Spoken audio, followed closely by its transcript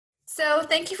So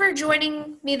thank you for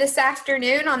joining me this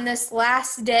afternoon on this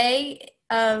last day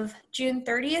of June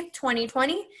 30th,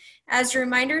 2020. As a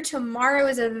reminder, tomorrow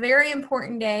is a very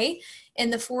important day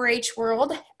in the 4-H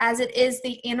world as it is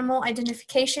the animal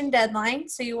identification deadline.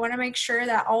 So you want to make sure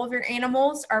that all of your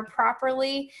animals are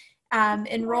properly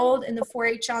enrolled in the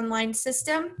 4-H online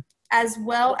system, as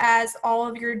well as all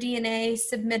of your DNA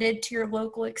submitted to your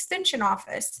local extension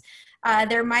office.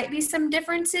 There might be some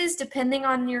differences depending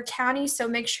on your county, so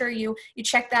make sure you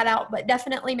check that out, but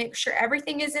definitely make sure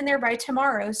everything is in there by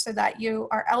tomorrow so that you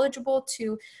are eligible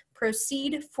to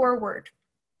proceed forward.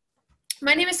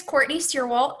 My name is Courtney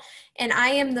Stierwalt, and I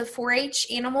am the 4-H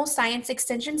Animal Science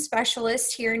Extension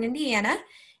Specialist here in Indiana.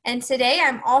 And today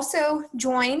I'm also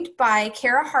joined by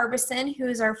Kara Harbison, who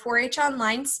is our 4-H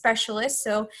Online Specialist.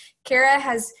 So Kara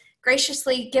has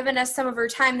graciously given us some of her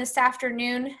time this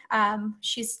afternoon.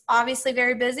 She's obviously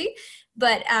very busy,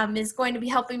 but is going to be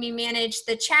helping me manage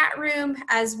the chat room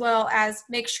as well as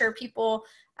make sure people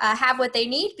have what they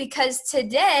need, because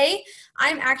today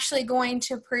I'm actually going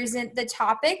to present the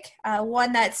topic,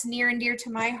 one that's near and dear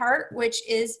to my heart, which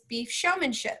is beef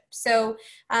showmanship. So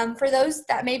for those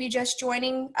that may be just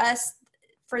joining us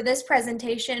for this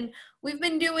presentation, we've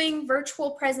been doing virtual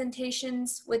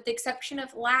presentations with the exception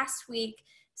of last week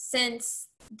since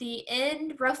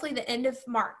roughly the end of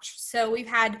March. So we've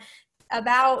had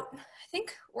about, I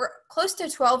think we're close to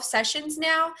 12 sessions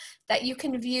now that you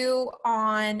can view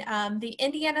on the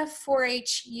Indiana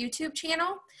 4-H YouTube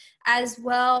channel, as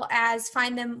well as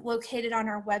find them located on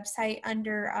our website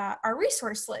under our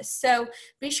resource list. So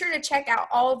be sure to check out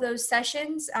all of those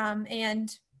sessions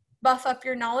and buff up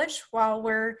your knowledge while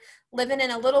we're living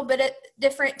in a little bit of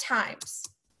different times.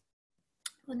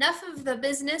 Enough of the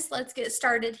business, let's get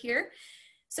started here.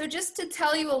 So just to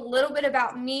tell you a little bit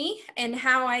about me and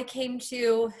how I came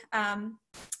to,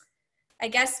 I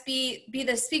guess, be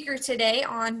the speaker today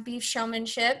on beef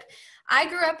showmanship. I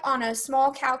grew up on a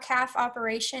small cow-calf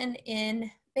operation in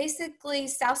basically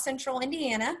South Central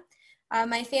Indiana.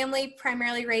 My family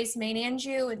primarily raised Maine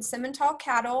Anjou and Simmental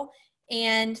cattle,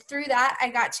 and through that I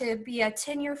got to be a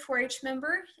 10-year 4-H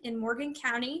member in Morgan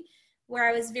County, where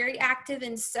I was very active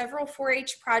in several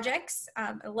 4-H projects.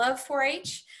 I love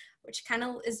 4-H, which kind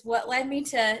of is what led me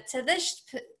to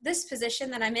this position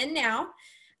that I'm in now.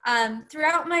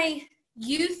 Throughout my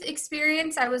youth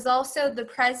experience, I was also the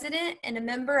president and a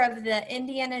member of the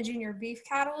Indiana Junior Beef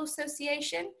Cattle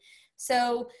Association.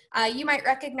 So you might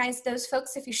recognize those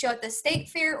folks if you show at the State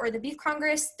Fair or the Beef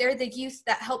Congress. They're the youth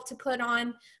that help to put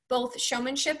on both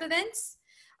showmanship events.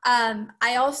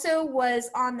 I also was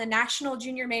on the National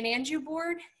Junior Maine Anjou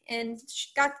Board and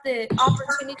got the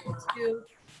opportunity to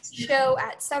show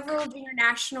at several junior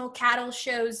national cattle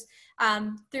shows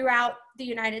throughout the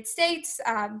United States.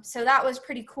 So that was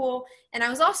pretty cool. And I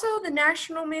was also the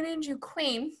National Maine Anjou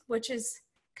Queen, which is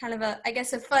kind of I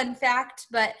guess a fun fact,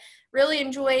 but really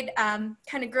enjoyed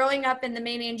kind of growing up in the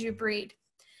Maine Anjou breed.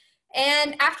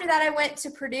 And after that, I went to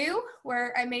Purdue,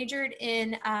 where I majored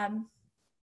in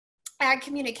ag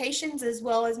communications as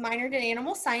well as minored in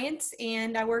animal science,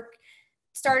 and I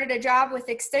started a job with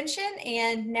extension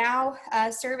and now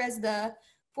serve as the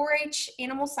 4-H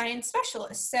animal science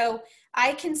specialist. So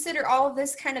I consider all of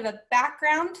this kind of a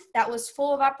background that was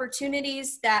full of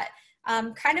opportunities that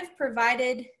kind of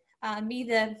provided me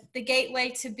the gateway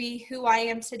to be who I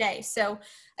am today. So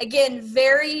again,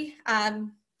 very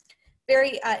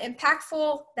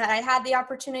impactful that I had the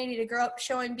opportunity to grow up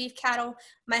showing beef cattle.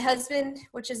 My husband,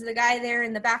 which is the guy there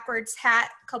in the backwards hat,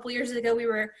 a couple years ago, we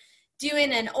were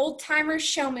doing an old-timer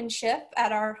showmanship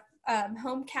at our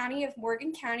home county of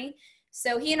Morgan County.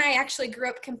 So he and I actually grew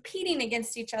up competing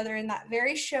against each other in that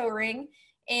very show ring.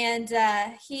 And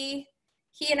he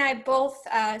and I both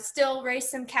still raise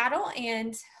some cattle,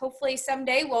 and hopefully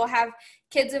someday we'll have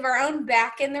kids of our own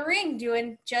back in the ring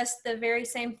doing just the very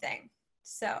same thing.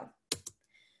 So.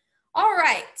 All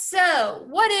right, so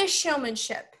what is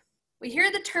showmanship? We hear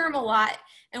the term a lot,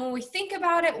 and when we think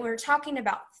about it, we're talking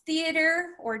about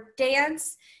theater or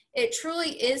dance. It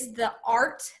truly is the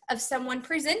art of someone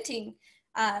presenting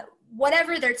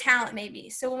whatever their talent may be.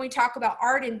 So when we talk about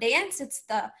art and dance, it's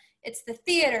the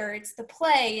theater, it's the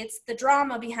play, it's the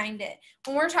drama behind it.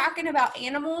 When we're talking about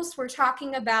animals, we're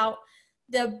talking about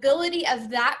the ability of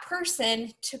that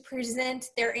person to present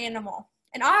their animal.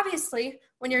 And obviously,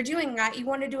 when you're doing that, you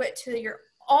want to do it to your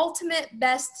ultimate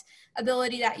best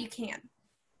ability that you can.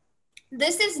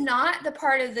 This is not the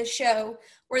part of the show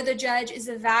where the judge is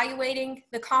evaluating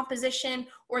the composition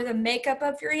or the makeup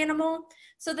of your animal.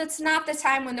 So that's not the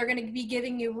time when they're going to be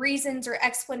giving you reasons or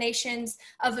explanations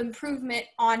of improvement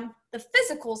on the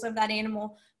physicals of that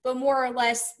animal, but more or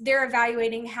less they're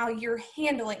evaluating how you're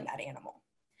handling that animal.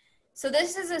 So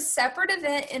this is a separate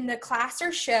event in the class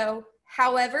or show.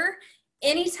 However,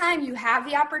 anytime you have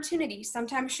the opportunity,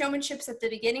 sometimes showmanship's at the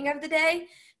beginning of the day,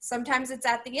 sometimes it's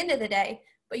at the end of the day,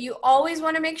 but you always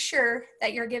want to make sure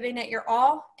that you're giving it your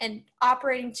all and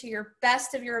operating to your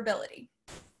best of your ability.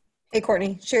 Hey,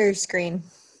 Courtney, share your screen.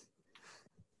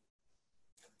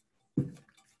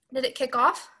 Did it kick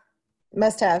off?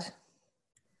 Must have.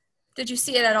 Did you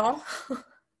see it at all?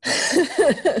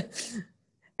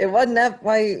 It wasn't up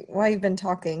while you've been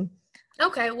talking.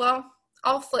 Okay, well,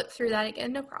 I'll flip through that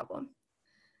again, no problem.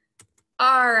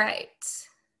 All right.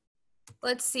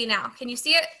 Let's see now. Can you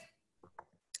see it?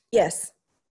 Yes.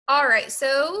 All right,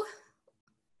 so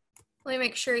let me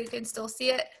make sure you can still see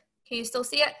it. Can you still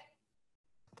see it?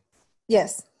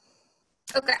 Yes.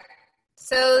 Okay,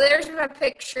 so there's my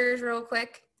pictures real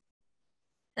quick.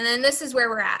 And then this is where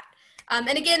we're at. And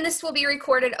again, this will be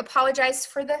recorded. Apologize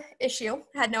for the issue.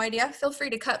 I had no idea. Feel free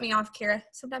to cut me off, Kara.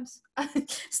 Sometimes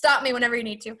stop me whenever you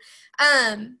need to.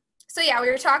 So yeah, we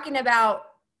were talking about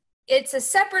it's a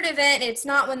separate event. It's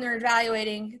not when they're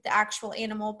evaluating the actual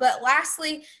animal. But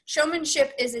lastly,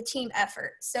 showmanship is a team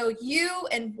effort. So you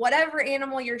and whatever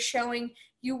animal you're showing,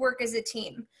 you work as a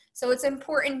team. So it's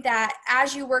important that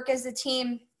as you work as a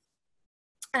team,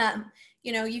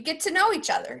 you get to know each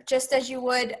other just as you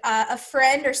would a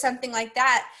friend or something like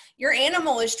that. Your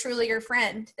animal is truly your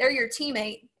friend. They're your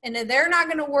teammate, and they're not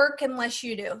going to work unless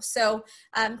you do. So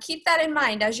keep that in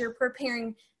mind as you're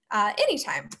preparing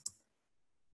anytime.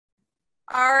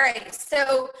 All right,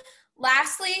 so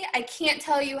lastly, I can't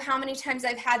tell you how many times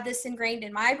I've had this ingrained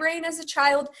in my brain as a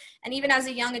child and even as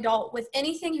a young adult. With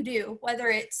anything you do, whether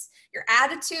it's your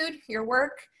attitude, your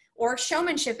work, or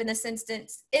showmanship in this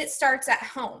instance, it starts at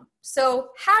home.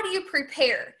 So how do you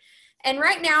prepare? And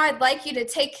right now I'd like you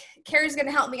to Kara's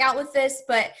gonna help me out with this,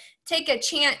 but take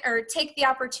the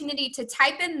opportunity to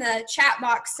type in the chat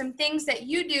box some things that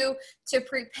you do to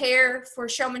prepare for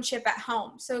showmanship at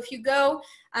home. So if you go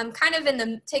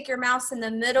take your mouse in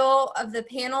the middle of the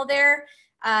panel there,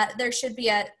 there should be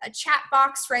a chat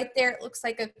box right there. It looks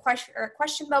like a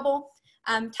question bubble.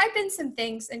 Type in some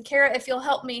things, and Kara, if you'll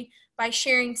help me by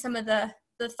sharing some of the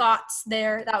thoughts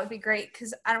there, that would be great,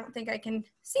 because I don't think I can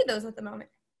see those at the moment.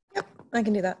 Yep, I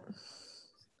can do that.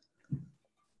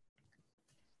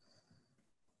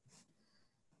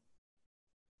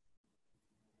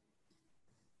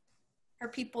 Are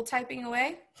people typing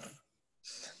away?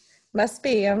 Must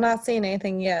be. I'm not seeing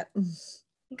anything yet.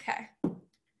 Okay.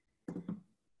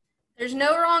 There's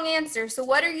no wrong answer. So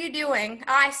what are you doing?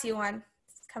 Oh, I see one.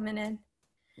 It's coming in.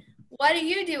 What do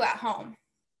you do at home?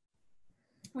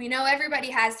 We know everybody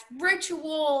has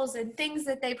rituals and things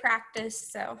that they practice,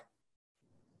 so.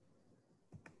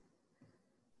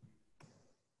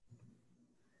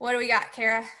 What do we got,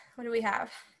 Kara? What do we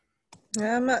have?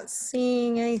 I'm not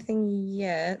seeing anything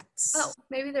yet. Oh,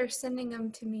 maybe they're sending them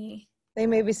to me. They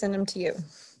maybe send them to you.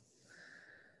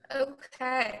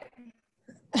 Okay.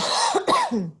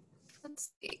 Let's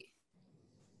see.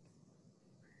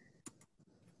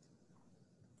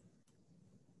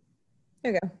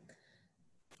 There you go.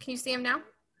 Can you see them now?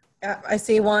 I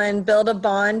see one. Build a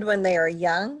bond when they are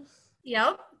young.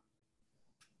 Yep.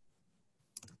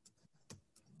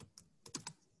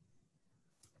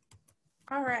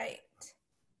 All right.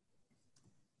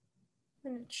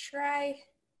 I'm going to try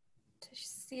to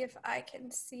see if I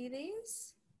can see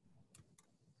these.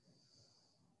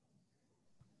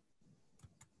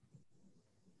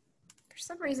 For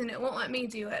some reason, it won't let me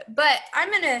do it, but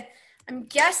I'm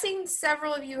guessing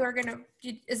several of you are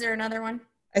is there another one?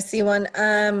 I see one.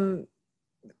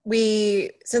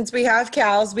 Since we have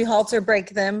cows, we halter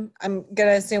break them. I'm going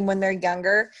to assume when they're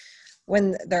younger,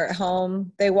 when they're at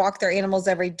home, they walk their animals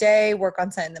every day, work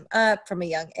on setting them up from a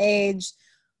young age,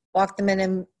 walk them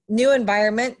in new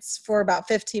environments for about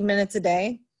 15 minutes a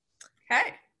day.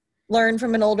 Okay. Learn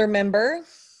from an older member.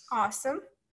 Awesome.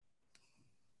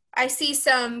 I see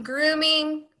some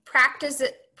grooming, practice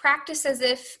as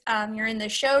if you're in the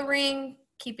show ring,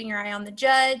 keeping your eye on the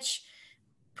judge,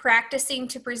 practicing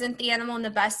to present the animal in the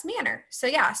best manner. So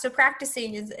yeah, so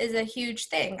practicing is a huge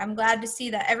thing. I'm glad to see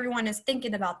that everyone is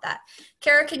thinking about that.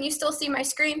 Kara, can you still see my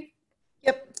screen?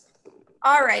 Yep.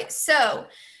 All right, so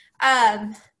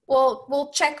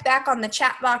we'll check back on the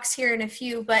chat box here in a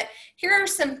few, but here are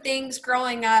some things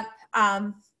growing up.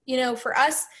 For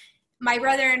us, my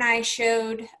brother and I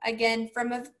showed, again,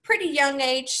 from a pretty young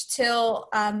age till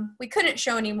we couldn't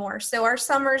show anymore. So our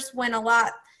summers went a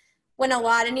lot went a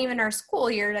lot, and even our school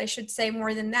year, I should say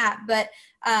more than that. But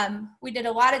we did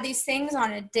a lot of these things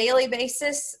on a daily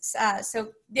basis. So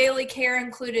daily care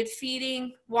included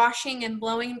feeding, washing, and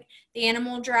blowing the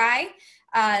animal dry,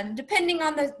 depending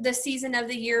on the season of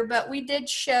the year. But we did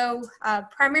show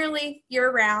primarily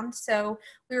year-round, so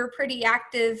we were pretty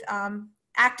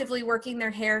actively working their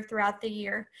hair throughout the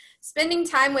year. Spending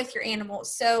time with your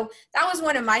animals. So that was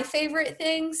one of my favorite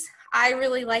things. I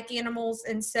really like animals,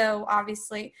 and so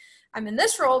obviously I'm in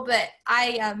this role, but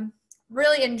I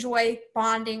really enjoy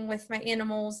bonding with my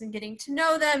animals and getting to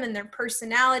know them and their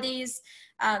personalities.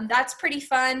 That's pretty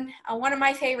fun. One of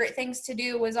my favorite things to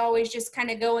do was always just kind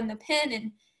of go in the pen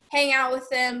and hang out with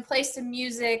them, play some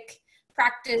music,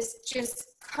 practice just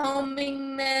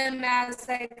combing them as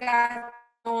I got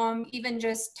them, even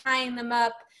just tying them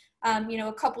up,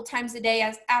 a couple times a day.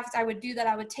 As after I would do that,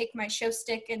 I would take my show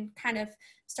stick and kind of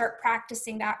start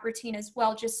practicing that routine as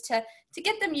well, just to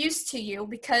get them used to you,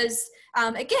 because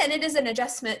again, it is an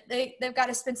adjustment. They've got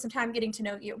to spend some time getting to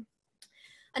know you.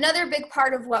 Another big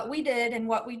part of what we did and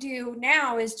what we do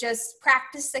now is just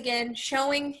practice, again,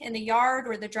 showing in the yard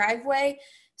or the driveway.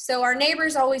 So our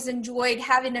neighbors always enjoyed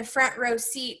having a front row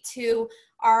seat to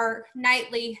our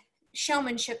nightly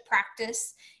showmanship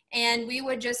practice, and we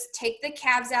would just take the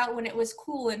calves out when it was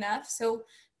cool enough, so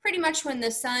pretty much when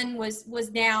the sun was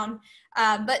down,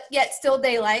 but yet still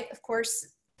daylight, of course,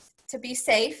 to be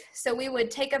safe. So we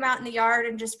would take them out in the yard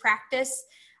and just practice.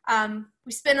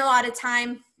 We spent a lot of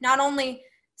time not only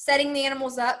setting the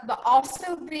animals up, but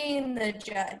also being the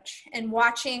judge and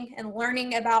watching and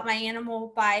learning about my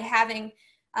animal by having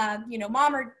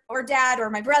mom or dad or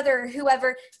my brother or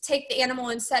whoever take the animal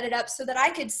and set it up so that I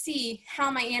could see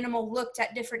how my animal looked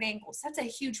at different angles. That's a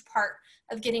huge part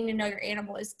of getting to know your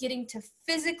animal, is getting to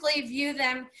physically view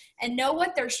them and know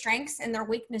what their strengths and their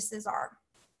weaknesses are.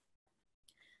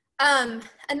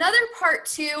 Another part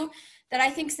too that I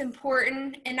think is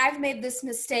important, and I've made this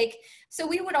mistake. So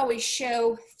we would always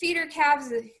show feeder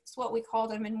calves, it's what we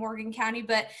called them in Morgan County,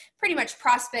 but pretty much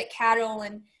prospect cattle.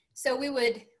 And so we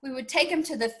would take them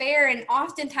to the fair, and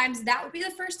oftentimes that would be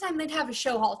the first time they'd have a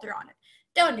show halter on it.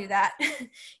 Don't do that.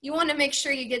 You want to make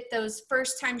sure you get those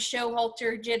first time show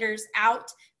halter jitters out,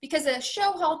 because a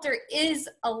show halter is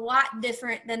a lot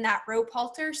different than that rope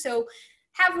halter. So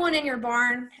have one in your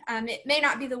barn. It may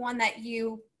not be the one that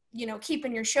you keep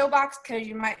in your show box because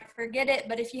you might forget it,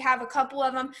 but if you have a couple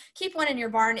of them, keep one in your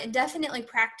barn and definitely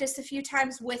practice a few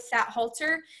times with that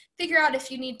halter. Figure out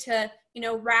if you need to,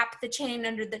 wrap the chain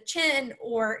under the chin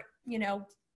or,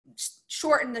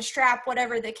 shorten the strap,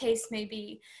 whatever the case may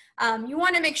be. You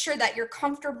want to make sure that you're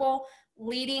comfortable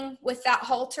leading with that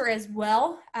halter as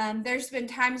well. There's been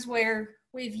times where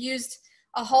we've used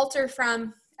a halter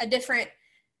from a different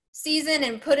season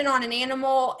and put it on an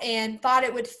animal and thought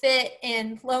it would fit,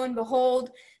 and lo and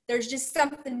behold, there's just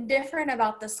something different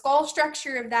about the skull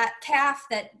structure of that calf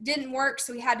that didn't work,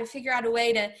 so we had to figure out a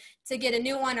way to get a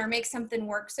new one or make something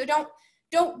work. So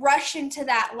don't rush into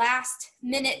that last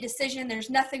minute decision. There's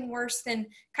nothing worse than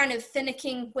kind of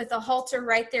finicking with a halter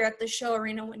right there at the show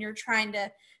arena when you're trying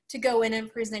to go in and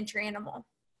present your animal.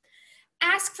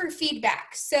 Ask for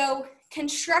feedback. So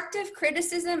constructive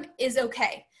criticism is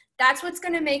okay. That's what's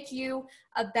going to make you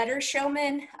a better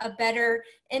showman, a better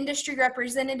industry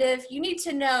representative. You need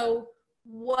to know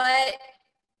what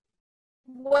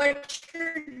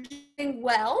you're doing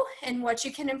well and what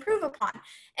you can improve upon.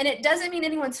 And it doesn't mean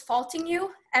anyone's faulting you.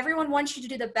 Everyone wants you to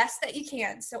do the best that you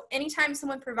can. So anytime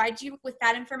someone provides you with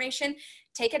that information,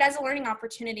 take it as a learning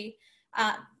opportunity.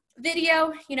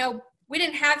 Video, we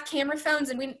didn't have camera phones,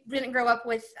 and we didn't grow up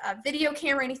with a video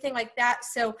camera or anything like that.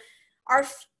 So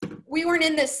we weren't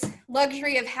in this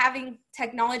luxury of having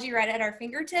technology right at our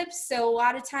fingertips. So a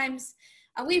lot of times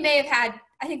we may have had,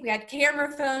 I think we had camera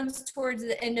phones towards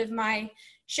the end of my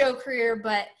show career.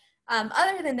 But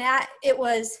other than that, it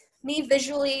was me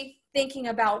visually thinking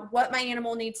about what my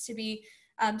animal needs to be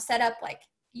set up. Like,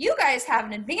 you guys have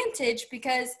an advantage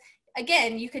because,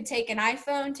 again, you could take an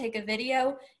iPhone, take a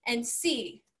video, and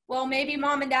see, well, maybe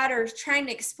mom and dad are trying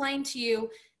to explain to you,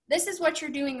 this is what you're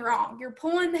doing wrong. You're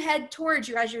pulling the head towards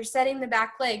you as you're setting the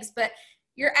back legs, but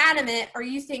you're adamant, or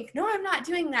you think, no, I'm not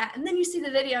doing that. And then you see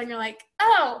the video and you're like,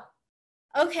 oh,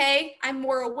 okay, I'm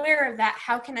more aware of that.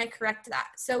 How can I correct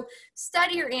that? So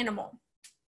study your animal.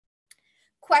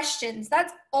 Questions.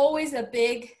 That's always a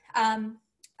big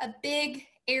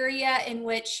area in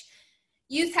which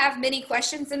youth have many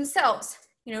questions themselves.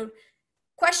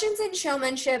 Questions in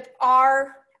showmanship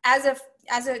are, as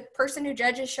a person who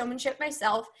judges showmanship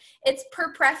myself, it's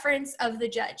per preference of the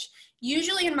judge.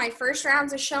 Usually in my first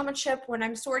rounds of showmanship, when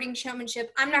I'm sorting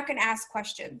showmanship, I'm not going to ask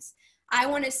questions. I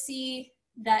want to see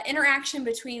the interaction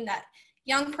between that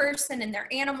young person and their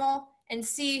animal and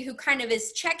see who kind of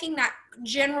is checking that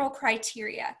general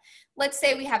criteria. Let's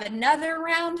say we have another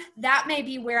round, that may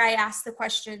be where I ask the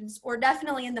questions, or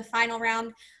definitely in the final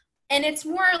round. And it's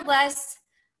more or less,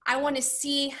 I want to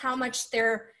see how much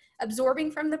they're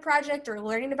absorbing from the project or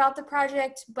learning about the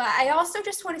project, but I also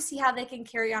just want to see how they can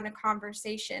carry on a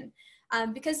conversation.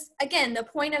 Because again, the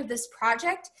point of this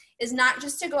project is not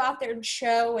just to go out there and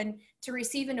show and to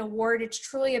receive an award. It's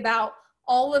truly about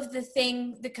all of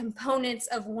the components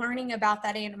of learning about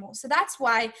that animal. So that's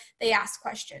why they ask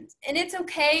questions. And it's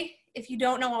okay if you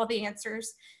don't know all the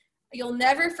answers. You'll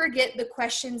never forget the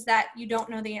questions that you don't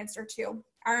know the answer to.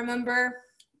 I remember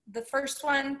the first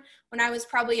one when I was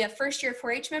probably a first year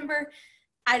 4-H member.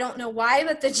 I don't know why,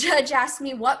 but the judge asked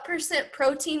me what %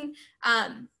 protein,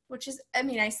 which is, I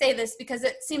mean, I say this because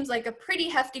it seems like a pretty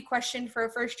hefty question for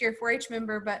a first year 4-H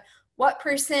member, but what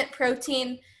 %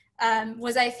 protein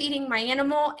was I feeding my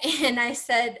animal? And I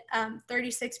said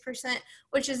 36%,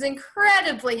 which is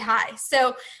incredibly high.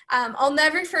 So I'll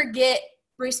never forget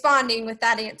responding with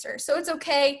that answer. So it's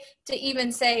okay to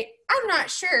even say, I'm not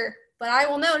sure, but I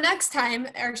will know next time,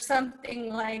 or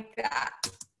something like that.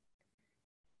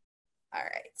 All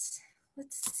right,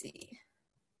 let's see.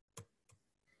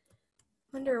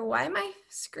 Wonder why my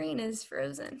screen is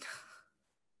frozen.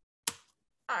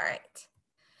 All right.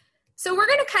 So we're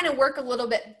going to kind of work a little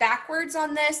bit backwards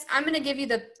on this. I'm going to give you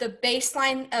the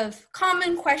baseline of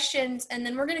common questions, and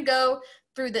then we're going to go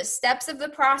through the steps of the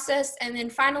process, and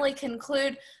then finally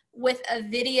conclude with a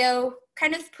video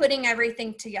kind of putting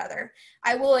everything together.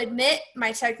 I will admit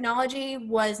my technology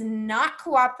was not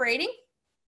cooperating.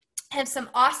 I have some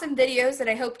awesome videos that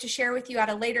I hope to share with you at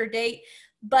a later date,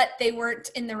 but they weren't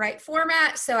in the right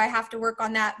format, so I have to work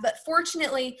on that. But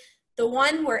fortunately, the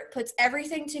one where it puts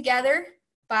everything together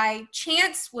by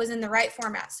chance was in the right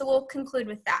format. So we'll conclude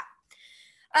with that.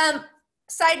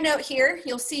 Side note here,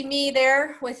 you'll see me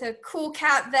there with a cool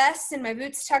cat vest and my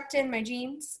boots tucked in, my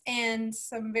jeans, and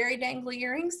some very dangly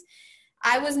earrings.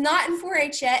 I was not in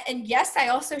 4-H yet, and yes, I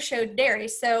also showed dairy.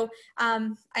 So I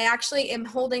actually am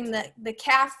holding the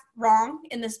calf wrong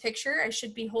in this picture. I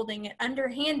should be holding it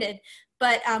underhanded,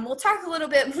 but we'll talk a little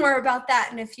bit more about that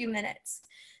in a few minutes.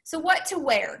 So what to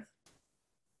wear?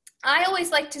 I always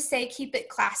like to say keep it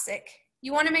classic.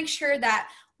 You want to make sure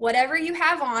that whatever you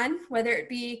have on, whether it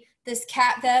be this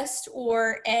cat vest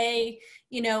or a,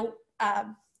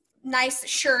 nice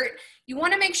shirt, you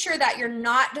want to make sure that you're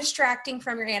not distracting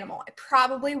from your animal. I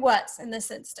probably was in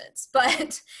this instance,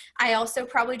 but I also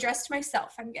probably dressed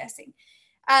myself, I'm guessing.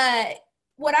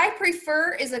 What I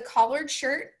prefer is a collared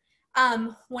shirt.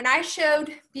 When I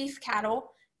showed beef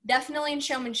cattle, definitely in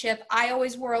Showmanship, I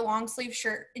always wore a long sleeve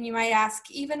shirt. And you might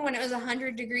ask, even when it was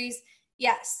 100 degrees,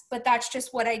 yes, but that's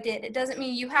just what I did. It doesn't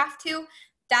mean you have to.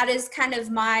 That is kind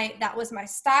of that was my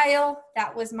style.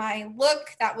 That was my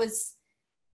look. That was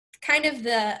kind of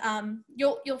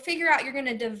you'll figure out you're going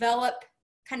to develop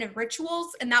kind of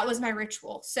rituals, and that was my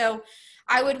ritual. So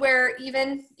I would wear,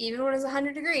 even when it was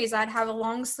 100 degrees, I'd have a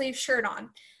long sleeve shirt on.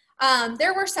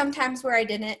 There were some times where I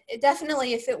didn't.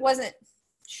 Definitely, if it wasn't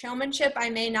Showmanship, I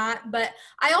may not, but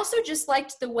I also just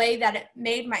liked the way that it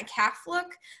made my calf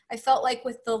look. I felt like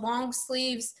with the long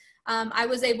sleeves, I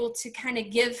was able to kind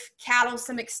of give cattle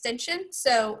some extension.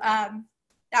 So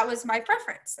that was my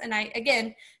preference. And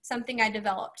again, something I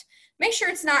developed. Make sure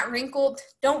it's not wrinkled.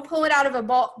 Don't pull it out of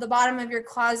the bottom of your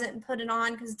closet and put it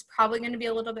on, because it's probably going to be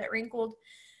a little bit wrinkled.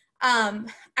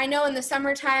 I know in the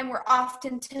summertime, we're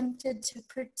often tempted to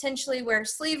potentially wear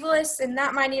sleeveless, and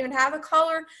that might even have a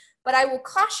collar, but I will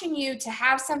caution you to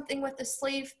have something with the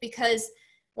sleeve, because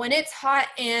when it's hot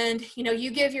and,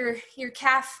 you give your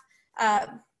calf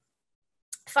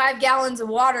 5 gallons of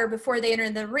water before they enter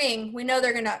the ring, we know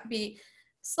they're going to be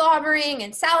slobbering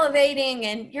and salivating,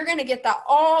 and you're going to get that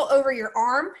all over your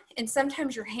arm and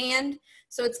sometimes your hand.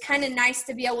 So it's kind of nice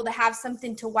to be able to have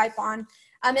something to wipe on.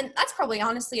 And that's probably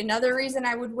honestly another reason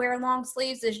I would wear long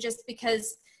sleeves, is just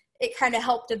because it kind of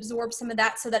helped absorb some of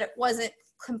that so that it wasn't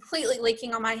completely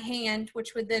leaking on my hand,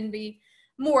 which would then be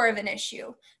more of an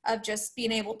issue of just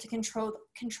being able to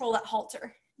control that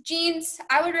halter. Jeans,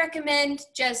 I would recommend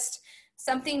just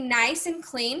something nice and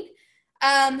clean.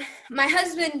 My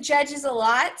husband judges a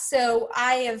lot, so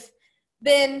I have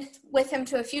been with him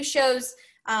to a few shows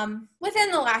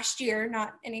within the last year,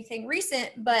 not anything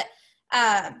recent, but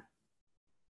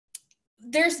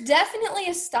there's definitely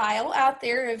a style out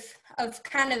there of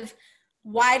kind of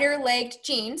wider legged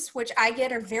jeans, which I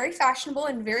get are very fashionable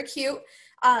and very cute.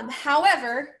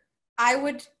 However, I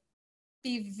would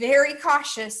be very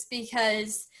cautious,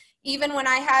 because even when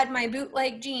I had my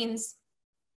bootleg jeans,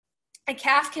 a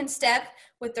calf can step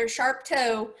with their sharp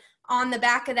toe on the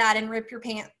back of that and rip your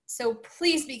pants. So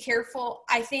please be careful.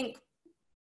 I think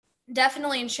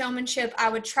definitely in showmanship, I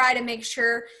would try to make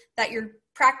sure that you're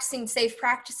practicing safe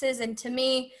practices. And to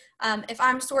me, if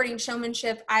I'm sorting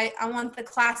showmanship, I want the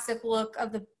classic look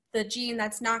of the jean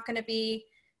that's not going to be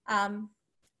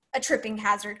a tripping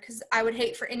hazard, because I would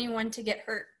hate for anyone to get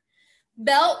hurt.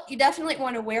 Belt, you definitely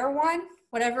want to wear one.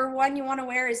 Whatever one you want to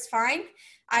wear is fine.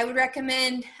 I would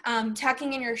recommend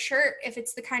tucking in your shirt if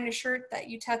it's the kind of shirt that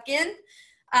you tuck in.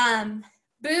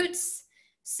 Boots.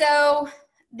 So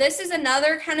this is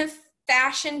another kind of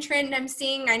fashion trend I'm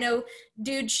seeing. I know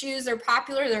dude shoes are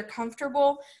popular. They're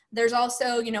comfortable. There's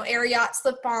also, you know, Ariat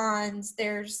slip-ons.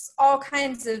 There's all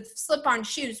kinds of slip-on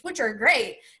shoes, which are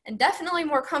great and definitely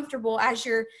more comfortable as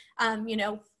you're, you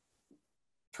know,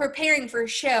 preparing for a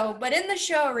show. But in the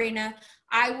show arena,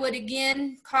 I would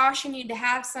again caution you to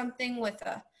have something with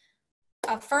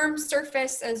a firm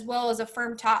surface as well as a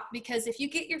firm top, because if you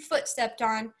get your foot stepped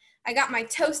on, I got my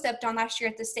toe stepped on last year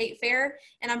at the state fair,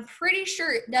 and I'm pretty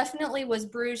sure it definitely was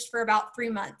bruised for about 3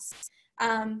 months.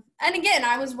 And again,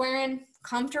 I was wearing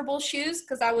comfortable shoes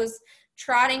because I was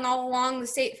trotting all along the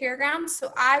state fairgrounds.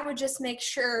 So I would just make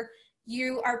sure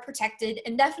you are protected.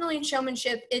 And definitely in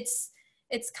showmanship, it's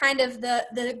kind of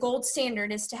the gold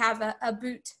standard is to have a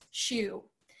boot shoe.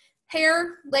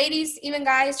 Hair, ladies, even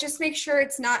guys, just make sure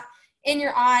it's not in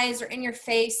your eyes or in your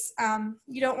face.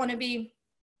 You don't want to be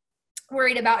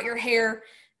worried about your hair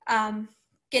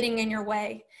getting in your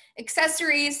way.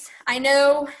 Accessories, I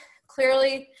know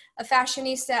clearly a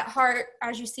fashionista at heart,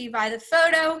 as you see by the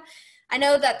photo. I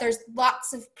know that there's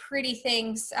lots of pretty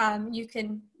things you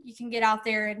can get out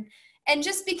there, and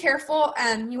just be careful.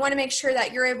 You want to make sure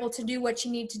that you're able to do what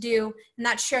you need to do and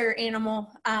not show your animal.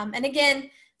 And again,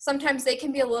 sometimes they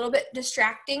can be a little bit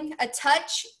distracting. A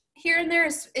touch here and there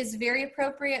is very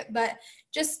appropriate, but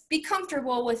just be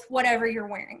comfortable with whatever you're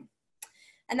wearing.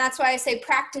 And that's why I say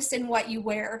practice in what you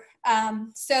wear.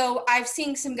 So I've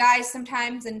seen some guys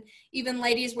sometimes, and even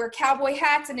ladies, wear cowboy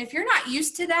hats. And if you're not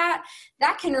used to that,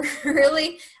 that can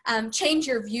really change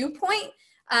your viewpoint.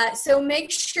 So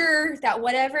make sure that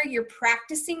whatever you're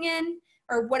practicing in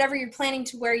or whatever you're planning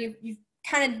to wear, you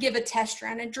kind of give a test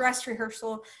run, a dress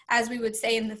rehearsal, as we would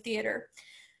say in the theater.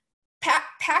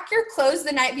 Pack your clothes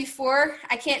the night before.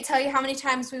 I can't tell you how many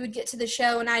times we would get to the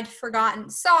show and I'd forgotten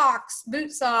socks,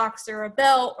 boot socks, or a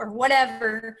belt or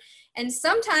whatever. And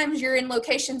sometimes you're in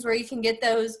locations where you can get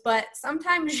those, but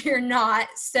sometimes you're not.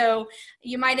 So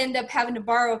you might end up having to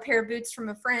borrow a pair of boots from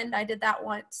a friend. I did that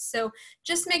once. So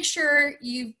just make sure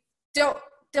you don't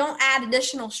add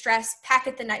additional stress. Pack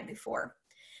it the night before.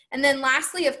 And then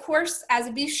lastly, of course, as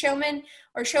a beef showman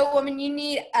or showwoman, you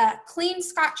need a clean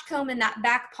Scotch comb in that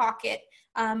back pocket,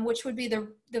 which would be the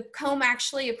comb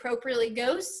actually appropriately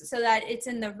goes so that it's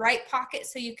in the right pocket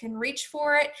so you can reach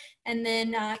for it and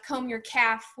then comb your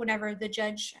calf whenever the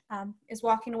judge is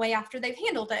walking away after they've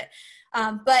handled it.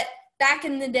 But back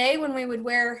in the day when we would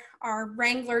wear our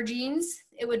Wrangler jeans,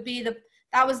 it would be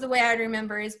that was the way I'd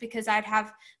remember, is because I'd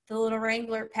have the little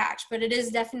Wrangler patch, but it is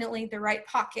definitely the right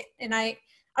pocket. And I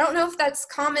don't know if that's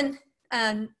common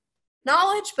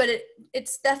knowledge, but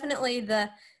it's definitely the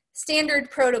standard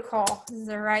protocol is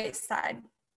the right side.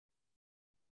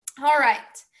 All right.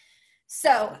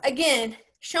 So again,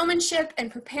 showmanship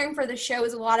and preparing for the show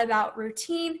is a lot about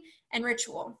routine and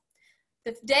ritual.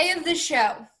 The day of the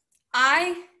show,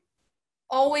 I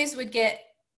always would get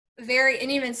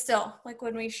and even still, like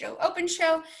when we show open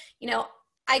show, you know,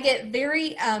 I get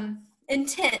very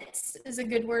intense is a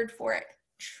good word for it.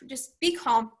 Just be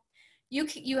calm.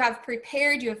 You have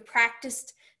prepared, you have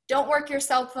practiced. Don't work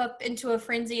yourself up into a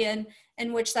frenzy in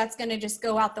which that's going to just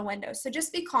go out the window. So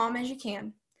just be calm as you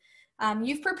can.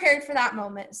 You've prepared for that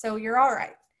moment, so you're all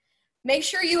right. Make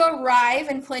sure you arrive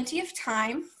in plenty of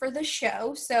time for the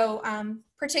show. So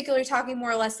particularly talking more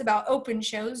or less about open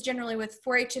shows. Generally with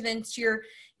 4-H events, you're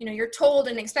told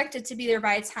and expected to be there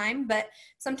by a time, but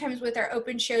sometimes with our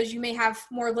open shows, you may have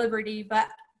more liberty, but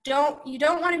you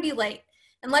don't want to be late.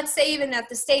 And let's say even at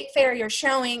the state fair you're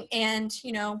showing and,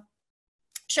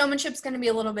 showmanship's going to be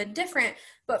a little bit different,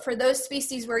 but for those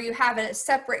species where you have a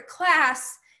separate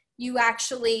class, you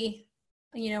actually,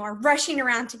 are rushing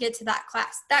around to get to that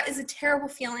class. That is a terrible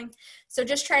feeling. So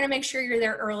just try to make sure you're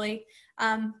there early.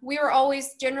 We were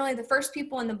always generally the first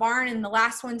people in the barn and the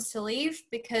last ones to leave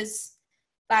because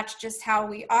that's just how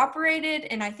we operated.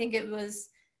 And I think it was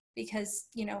because,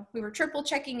 we were triple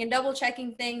checking and double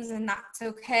checking things, and that's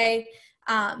okay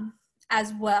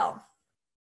as well.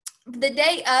 The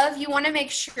day of, you want to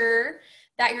make sure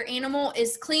that your animal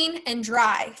is clean and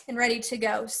dry and ready to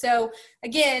go. So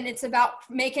again, it's about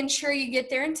making sure you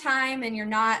get there in time and you're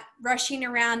not rushing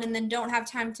around and then don't have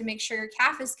time to make sure your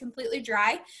calf is completely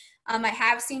dry. I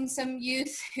have seen some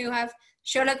youth who have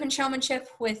showed up in Showmanship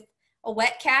with a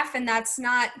wet calf, and that's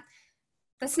not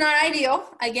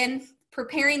ideal. Again,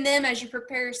 preparing them as you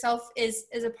prepare yourself is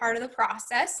a part of the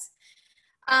process.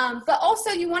 But also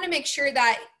you want to make sure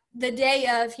that the day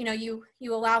of,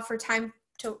 you allow for time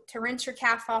to rinse your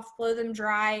calf off, blow them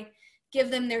dry, give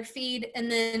them their feed, and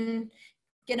then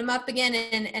get them up again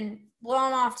and blow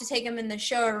them off to take them in the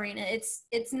show arena.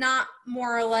 It's not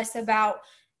more or less about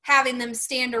having them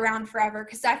stand around forever,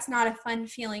 because that's not a fun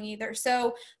feeling either.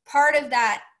 So part of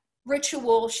that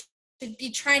ritual should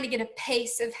be trying to get a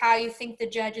pace of how you think the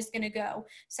judge is going to go.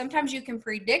 Sometimes you can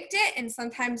predict it, and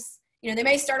sometimes they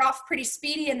may start off pretty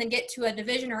speedy and then get to a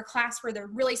division or a class where they're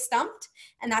really stumped,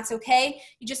 and that's okay.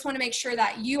 You just want to make sure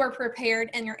that you are prepared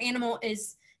and your animal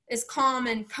is calm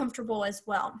and comfortable as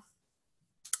well.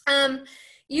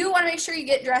 You want to make sure you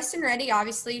get dressed and ready.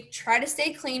 Obviously, try to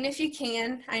stay clean if you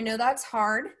can. I know that's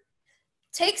hard.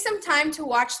 Take some time to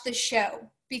watch the show,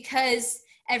 because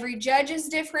every judge is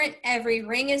different, every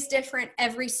ring is different,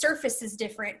 every surface is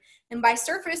different. And by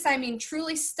surface, I mean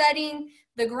truly studying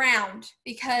the ground,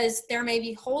 because there may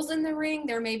be holes in the ring,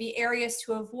 there may be areas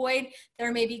to avoid,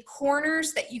 there may be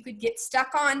corners that you could get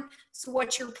stuck on. So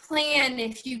what's your plan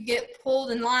if you get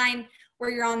pulled in line where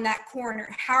you're on that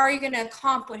corner? How are you going to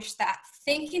accomplish that?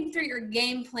 Thinking through your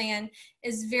game plan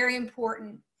is very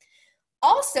important.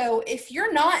 Also, if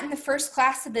you're not in the first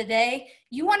class of the day,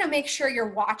 you want to make sure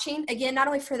you're watching, again, not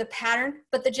only for the pattern,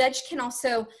 but the judge can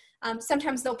also,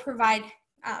 sometimes they'll provide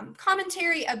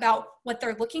commentary about what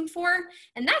they're looking for,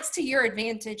 and that's to your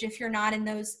advantage if you're not in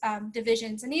those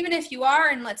divisions. And even if you are,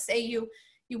 and let's say you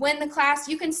win the class,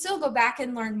 you can still go back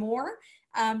and learn more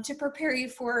to prepare you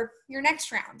for your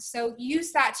next round. So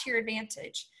use that to your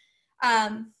advantage.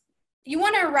 You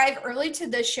want to arrive early to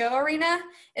the show arena.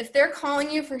 If they're calling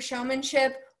you for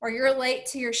showmanship or you're late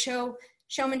to your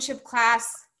showmanship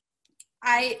class,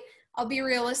 I'll be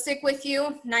realistic with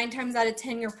you. 9 times out of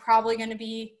 10, you're probably going to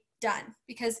be done,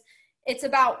 because it's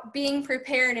about being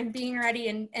prepared and being ready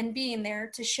and being there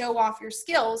to show off your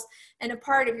skills. And a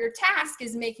part of your task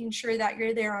is making sure that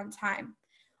you're there on time.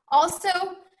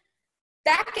 Also,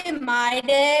 back in my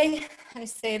day, I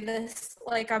say this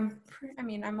like I'm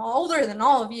older than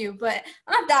all of you, but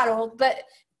I'm not that old. But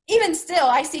even still,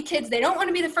 I see kids, they don't want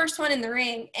to be the first one in the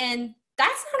ring. And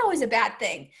that's not always a bad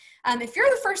thing. If you're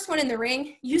the first one in the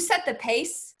ring, you set the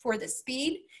pace for the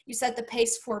speed. You set the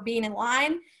pace for being in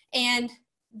line. And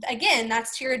again,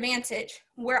 that's to your advantage.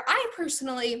 Where I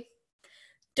personally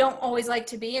don't always like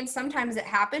to be, and sometimes it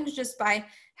happens just by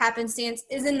happenstance,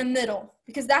 is in the middle,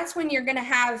 because that's when you're going to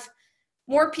have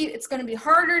more people. It's going to be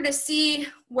harder to see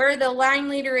where the line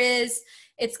leader is.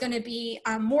 It's going to be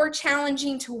more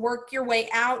challenging to work your way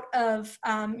out of,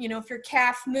 if your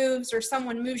calf moves or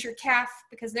someone moves your calf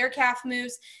because their calf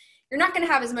moves, you're not going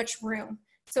to have as much room.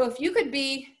 So if you could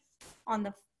be on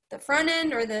the front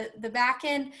end or the back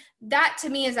end, that to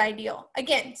me is ideal.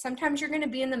 Again, sometimes you're going to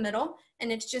be in the middle,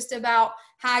 and it's just about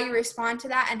how you respond to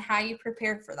that and how you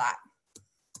prepare for that.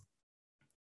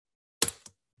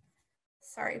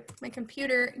 Sorry, my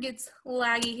computer gets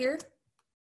laggy here.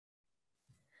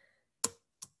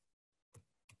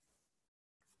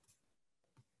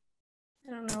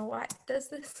 I don't know why it does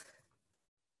this.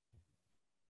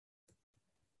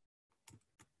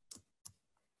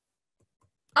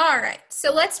 All right,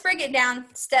 so let's break it down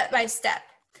step by step.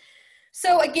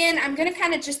 So again, I'm going to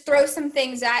kind of just throw some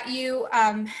things at you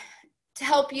to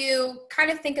help you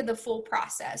kind of think of the full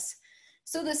process.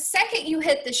 So the second you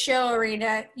hit the show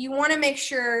arena, you want to make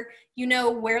sure you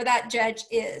know where that judge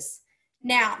is.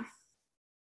 Now,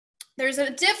 there's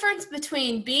a difference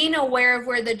between being aware of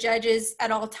where the judge is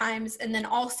at all times and then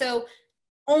also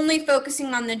only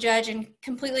focusing on the judge and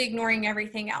completely ignoring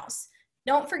everything else.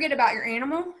 Don't forget about your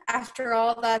animal. After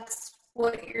all, that's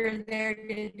what you're there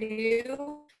to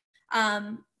do.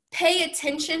 Pay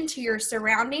attention to your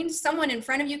surroundings. Someone in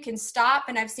front of you can stop,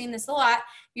 and I've seen this a lot.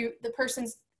 The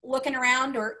person's looking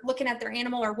around or looking at their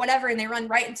animal or whatever, and they run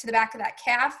right into the back of that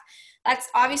calf. That's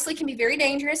obviously can be very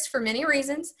dangerous for many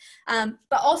reasons.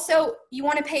 But also you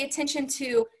want to pay attention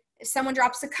to if someone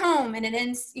drops a comb and it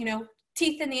ends,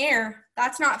 teeth in the air.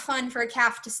 That's not fun for a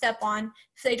calf to step on.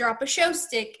 If they drop a show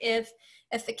stick, if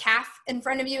the calf in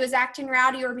front of you is acting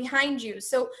rowdy or behind you.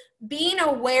 So being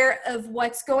aware of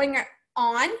what's going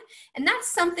on, and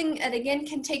that's something that again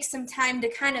can take some time to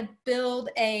kind of build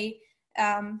a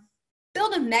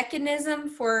mechanism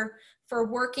for for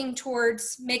working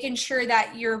towards making sure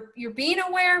that you're being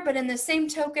aware, but in the same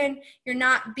token, you're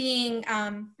not being,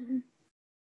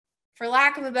 for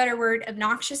lack of a better word,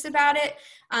 obnoxious about it.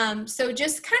 So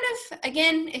just kind of,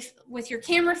 again, if with your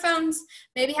camera phones,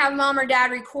 maybe have mom or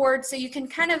dad record so you can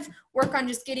kind of work on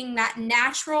just getting that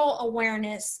natural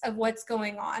awareness of what's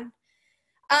going on.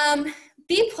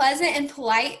 Be pleasant and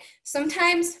polite.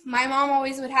 Sometimes my mom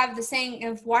always would have the saying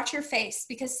of watch your face,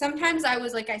 because sometimes I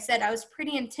was, like I said, I was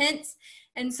pretty intense.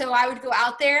 And so I would go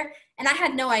out there and I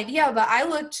had no idea, but I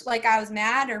looked like I was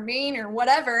mad or mean or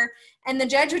whatever. And the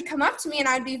judge would come up to me and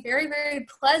I'd be very, very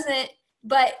pleasant.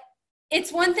 But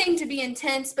it's one thing to be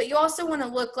intense, but you also want to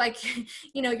look like,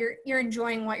 you know, you're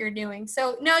enjoying what you're doing.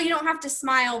 So no, you don't have to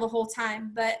smile the whole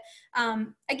time. But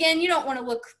again, you don't want to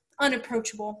look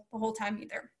unapproachable the whole time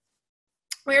either.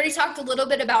 We already talked a little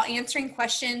bit about answering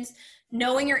questions,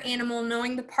 knowing your animal,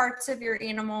 knowing the parts of your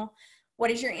animal.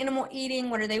 What is your animal eating?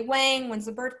 What are they weighing? When's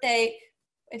the birthday?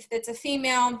 If it's a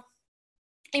female,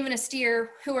 even a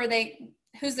steer, who are they?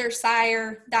 Who's their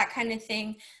sire? That kind of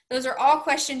thing. Those are all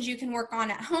questions you can work on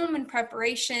at home in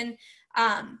preparation.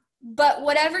 But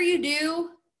whatever you do,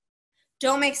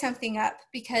 don't make something up,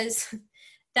 because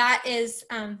that is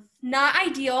not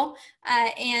ideal,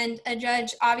 and a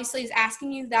judge obviously is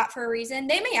asking you that for a reason.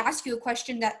 They may ask you a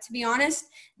question that, to be honest,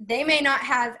 they may not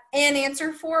have an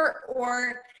answer for,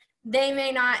 or they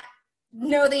may not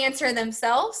know the answer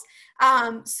themselves.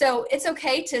 So it's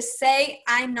okay to say,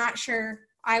 I'm not sure.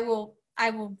 I will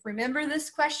remember this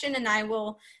question and I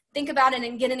will think about it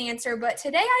and get an answer, but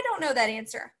today I don't know that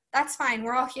answer. That's fine.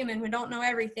 We're all human. We don't know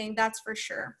everything. That's for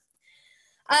sure.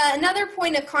 Another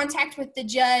point of contact with the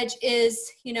judge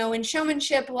is, you know, in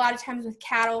showmanship, a lot of times with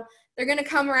cattle, they're going to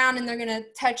come around and they're going to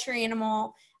touch your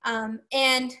animal.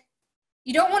 And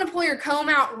you don't want to pull your comb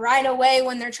out right away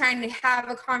when they're trying to have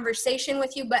a conversation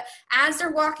with you, but as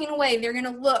they're walking away, they're going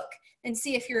to look and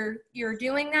see if you're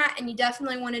doing that, and you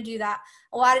definitely want to do that.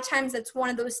 A lot of times that's one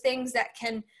of those things that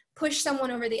can push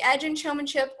someone over the edge in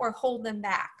showmanship or hold them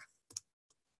back.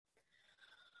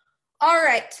 All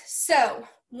right, so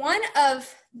one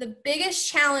of the biggest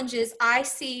challenges I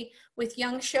see with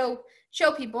young show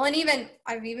people, and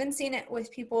I've even seen it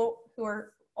with people who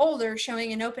are older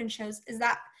showing in open shows, is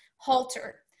that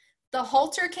halter. The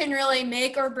halter can really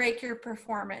make or break your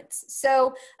performance.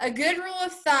 So a good rule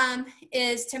of thumb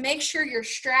is to make sure your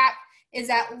strap is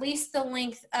at least the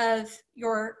length of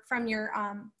from your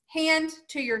hand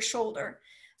to your shoulder.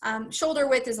 Shoulder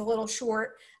width is a little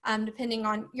short depending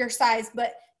on your size,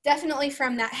 but definitely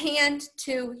from that hand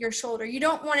to your shoulder. You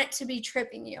don't want it to be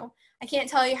tripping you. I can't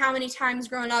tell you how many times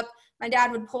growing up, my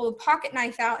dad would pull a pocket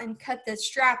knife out and cut the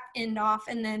strap end off,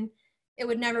 and then it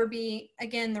would never be,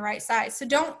 again, the right size. So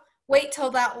don't wait till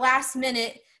that last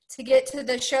minute to get to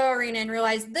the show arena and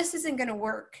realize this isn't going to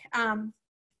work.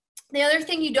 The other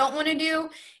thing you don't want to do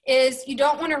is you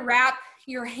don't want to wrap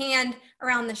your hand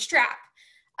around the strap.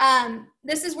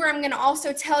 This is where I'm going to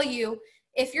also tell you,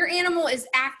 if your animal is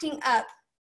acting up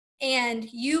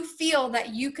and you feel that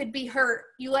you could be hurt,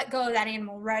 you let go of that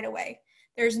animal right away.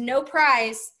 There's no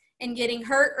prize in getting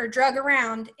hurt or drug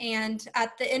around, and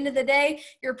at the end of the day,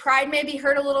 your pride may be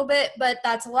hurt a little bit, but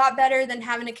that's a lot better than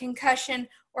having a concussion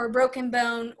or a broken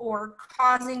bone or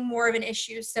causing more of an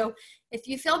issue. So if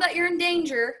you feel that you're in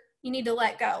danger, you need to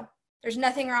let go. There's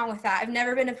nothing wrong with that. I've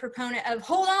never been a proponent of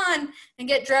hold on and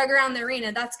get dragged around the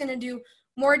arena. That's going to do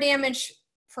more damage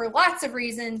for lots of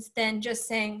reasons than just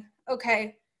saying,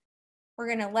 okay, we're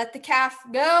going to let the calf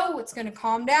go. It's going to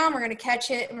calm down. We're going to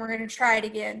catch it and we're going to try it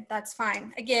again. That's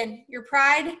fine. Again, your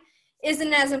pride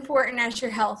isn't as important as your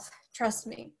health. Trust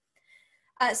me.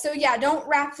 So yeah, don't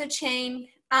wrap the chain.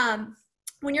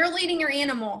 When you're leading your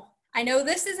animal, I know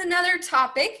this is another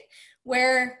topic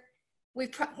where we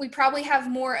probably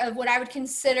have more of what I would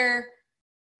consider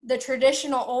the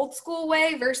traditional old school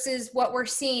way versus what we're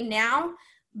seeing now.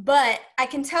 But I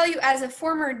can tell you, as a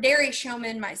former dairy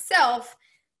showman myself,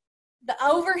 the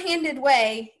overhanded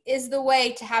way is the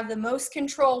way to have the most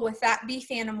control with that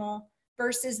beef animal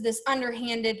versus this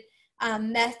underhanded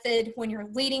method when you're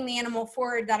leading the animal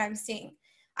forward that I'm seeing.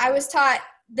 I was taught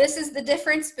this is the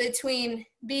difference between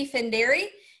beef and dairy,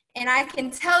 and I can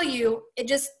tell you,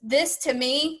 this to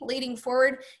me, leading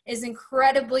forward, is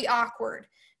incredibly awkward.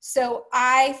 So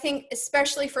I think,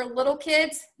 especially for little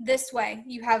kids, this way,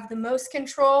 you have the most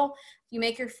control. You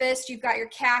make your fist, you've got your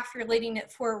calf, you're leading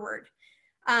it forward.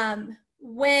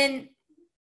 When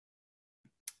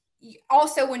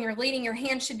you're leading, your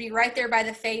hand should be right there by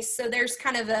the face. So there's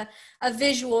kind of a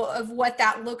visual of what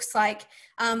that looks like.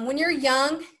 When you're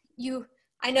young,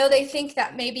 I know they think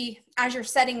that maybe as you're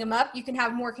setting them up, you can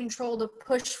have more control to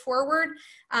push forward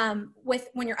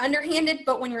when you're underhanded,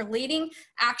 but when you're leading,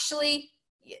 actually,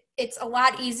 it's a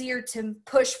lot easier to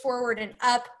push forward and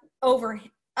up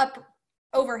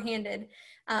overhanded.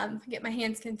 Get my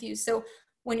hands confused. So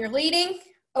when you're leading,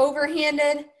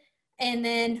 overhanded, and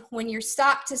then when you're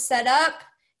stopped to set up,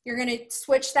 you're going to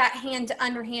switch that hand to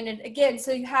underhanded again,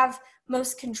 so you have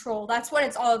most control. That's what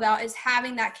it's all about, is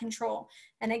having that control.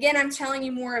 And again, I'm telling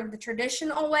you more of the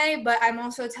traditional way, but I'm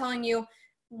also telling you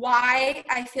why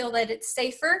I feel that it's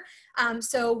safer.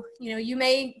 So, you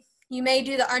may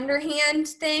do the underhand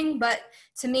thing, but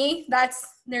to me,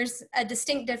 there's a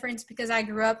distinct difference, because I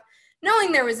grew up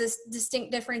knowing there was this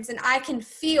distinct difference, and I can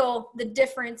feel the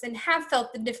difference and have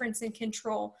felt the difference in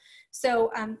control.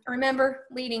 So remember,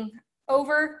 leading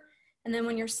over, and then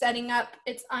when you're setting up,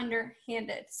 it's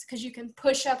underhanded, because you can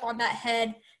push up on that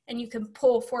head and you can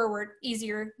pull forward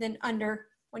easier than under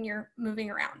when you're moving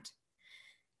around.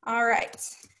 All right.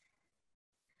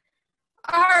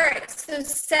 So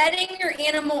setting your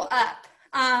animal up.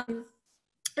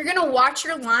 You're going to watch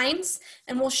your lines,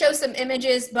 and we'll show some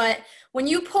images, but when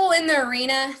you pull in the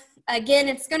arena, again,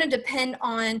 it's going to depend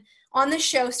on the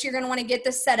show, so you're going to want to get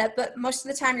this set up, but most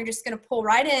of the time you're just going to pull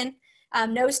right in,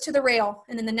 nose to the rail,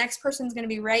 and then the next person's going to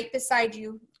be right beside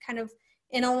you, kind of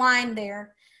in a line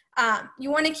there. You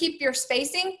want to keep your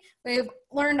spacing. We've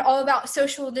learned all about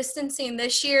social distancing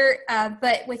this year,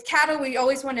 but with cattle, we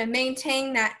always want to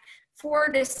maintain that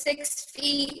 4 to 6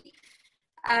 feet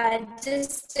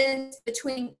distance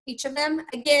between each of them.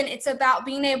 Again, it's about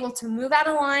being able to move out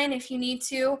of line if you need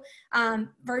to,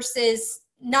 versus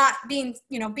not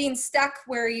being stuck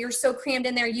where you're so crammed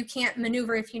in there you can't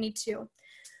maneuver if you need to.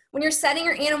 When you're setting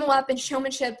your animal up in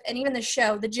showmanship and even the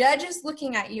show, the judge is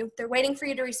looking at you. They're waiting for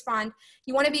you to respond.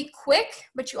 You want to be quick,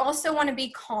 but you also want to be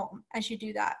calm as you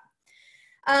do that.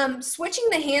 Switching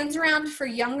the hands around for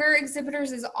younger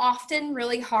exhibitors is often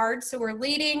really hard. So we're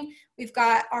leading, we've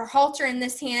got our halter in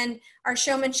this hand, our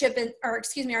showmanship, our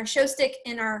show stick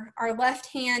in our left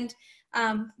hand.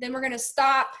 Then we're going to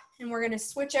stop, and we're going to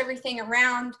switch everything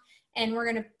around, and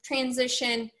we're going to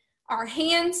transition our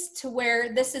hands to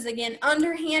where this is again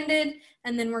underhanded,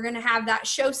 and then we're going to have that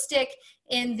show stick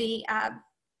in the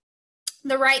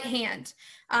right hand.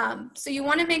 So you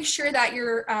want to make sure that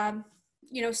you're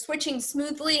switching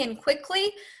smoothly and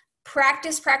quickly.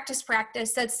 Practice.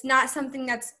 That's not something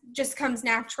that's just comes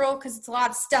natural, because it's a lot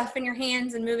of stuff in your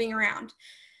hands and moving around.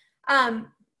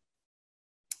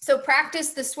 So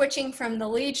practice the switching from the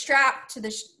lead strap to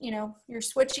the, you're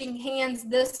switching hands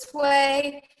this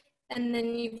way, and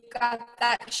then you've got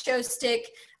that show stick.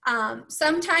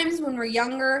 Sometimes when we're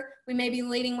younger, we may be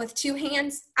leading with 2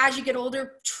 hands. As you get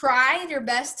older, try your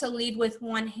best to lead with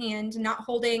 1 hand, not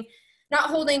holding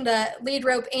the lead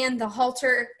rope and the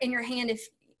halter in your hand if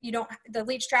you don't, the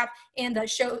lead strap and the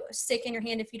show stick in your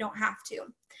hand if you don't have to.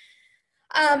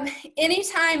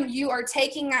 Anytime you are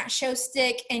taking that show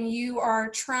stick and you are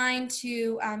trying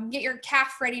to get your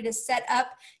calf ready to set up,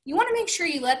 you want to make sure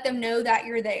you let them know that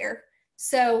you're there.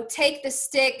 So take the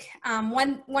stick.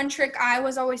 One trick I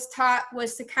was always taught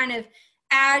was to kind of,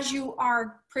 as you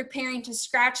are preparing to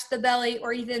scratch the belly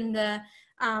or even the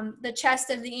chest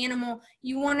of the animal,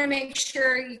 you want to make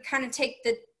sure you kind of take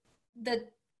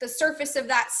the surface of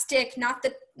that stick, not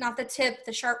the tip,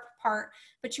 the sharp part,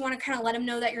 but you want to kind of let them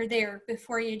know that you're there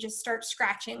before you just start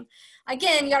scratching.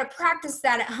 Again, you got to practice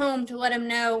that at home to let them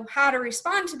know how to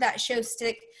respond to that show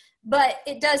stick, but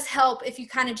it does help if you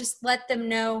kind of just let them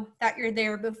know that you're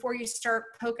there before you start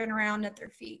poking around at their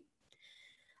feet.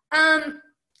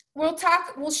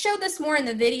 We'll show this more in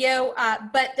the video,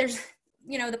 but there's,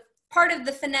 the part of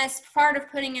the finesse, part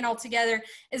of putting it all together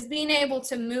is being able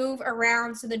to move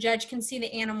around so the judge can see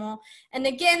the animal. And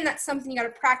again, that's something you got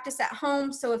to practice at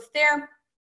home. So if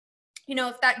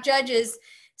if that judge is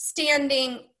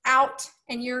standing out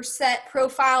and you're set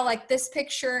profile like this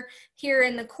picture here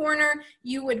in the corner,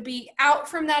 you would be out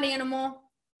from that animal.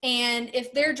 And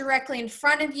if they're directly in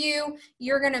front of you,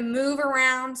 you're going to move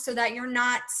around so that you're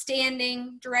not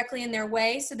standing directly in their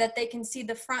way so that they can see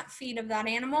the front feet of that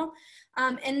animal.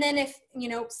 And then if,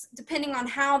 depending on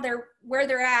where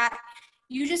they're at,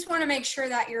 you just want to make sure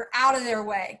that you're out of their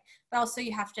way. But also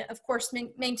you have to, of course,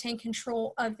 maintain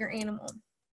control of your animal.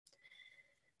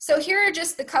 So here are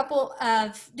just a couple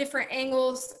of different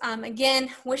angles. Again,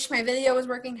 wish my video was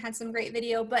working, had some great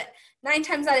video, but 9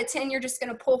 times out of 10, you're just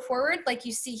gonna pull forward like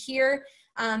you see here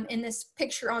in this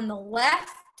picture on the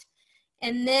left.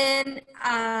 And then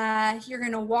you're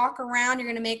gonna walk around, you're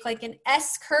gonna make like an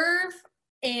S curve,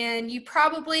 and you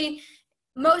probably,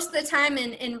 most of the time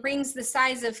in rings the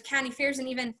size of county fairs and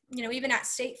even at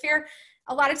state fair,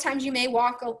 a lot of times you may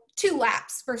walk 2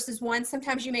 laps versus 1.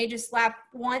 Sometimes you may just lap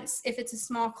once if it's a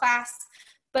small class,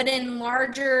 but in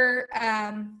larger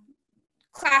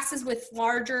classes with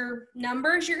larger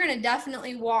numbers, you're going to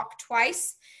definitely walk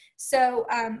twice. So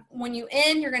when you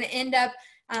end, you're going to end up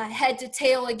head to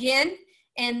tail again.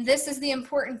 And this is the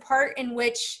important part in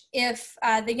which if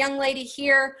the young lady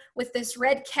here with this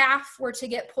red calf were to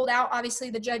get pulled out, obviously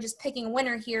the judge is picking a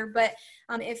winner here, but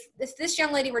if this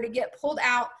young lady were to get pulled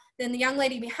out, then the young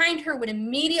lady behind her would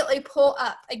immediately pull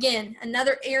up. Again,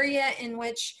 another area in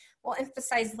which we'll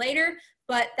emphasize later,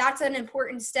 but that's an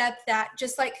important step that,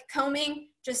 just like combing,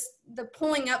 just the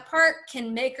pulling up part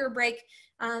can make or break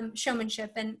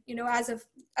showmanship. And, you know, as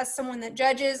someone that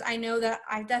judges, I know that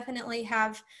I definitely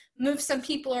have moved some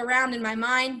people around in my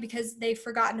mind because they've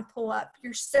forgotten to pull up.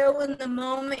 You're so in the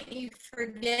moment, you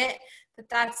forget that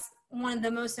that's one of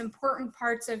the most important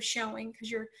parts of showing,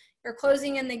 because you're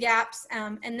closing in the gaps,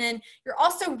 and then you're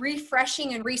also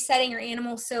refreshing and resetting your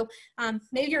animal. So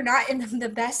maybe you're not in the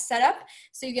best setup,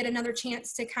 so you get another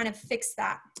chance to kind of fix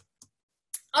that.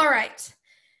 All right.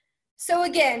 So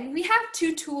again, we have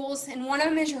 2 tools, and one of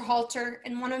them is your halter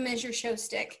and one of them is your show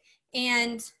stick.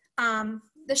 And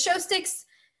the show stick's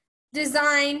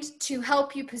designed to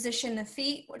help you position the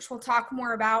feet, which we'll talk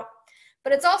more about,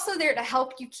 but it's also there to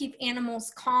help you keep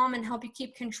animals calm and help you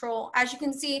keep control. As you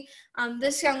can see,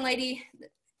 this young lady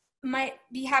might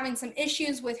be having some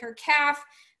issues with her calf,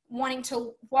 wanting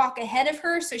to walk ahead of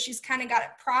her, so she's kind of got it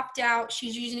propped out.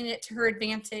 She's using it to her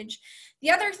advantage.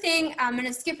 The other thing, I'm going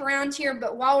to skip around here,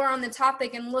 but while we're on the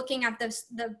topic and looking at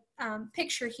the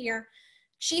picture here,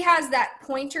 she has that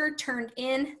pointer turned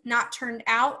in, not turned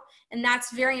out, and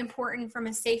that's very important from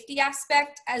a safety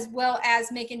aspect, as well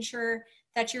as making sure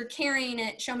that you're carrying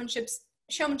it. Show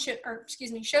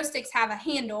sticks have a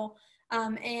handle,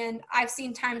 and I've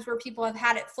seen times where people have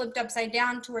had it flipped upside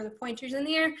down to where the pointer's in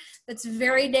the air. That's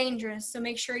very dangerous. So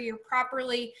make sure you're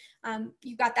properly,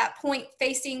 you've got that point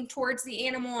facing towards the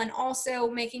animal, and also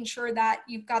making sure that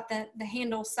you've got the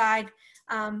handle side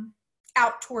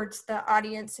out towards the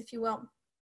audience, if you will.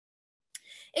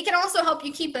 It can also help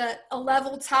you keep a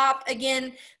level top.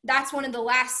 Again, that's one of the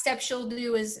last steps you'll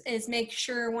do is make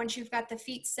sure once you've got the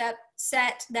feet set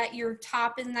that your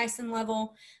top is nice and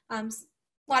level. A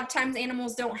lot of times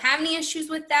animals don't have any issues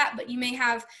with that, but you may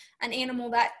have an animal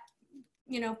that,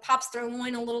 you know, pops their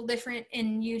loin a little different,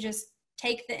 and you just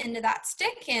take the end of that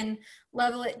stick and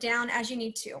level it down as you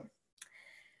need to.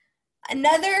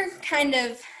 Another kind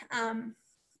of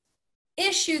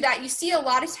issue that you see a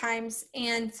lot of times,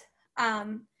 and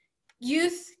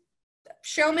youth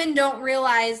showmen don't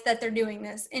realize that they're doing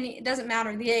this, and it doesn't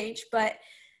matter the age, but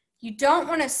you don't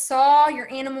want to saw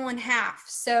your animal in half.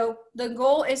 So the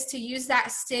goal is to use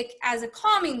that stick as a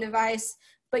calming device,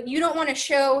 but you don't want to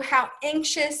show how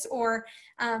anxious or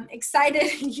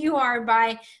excited you are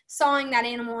by sawing that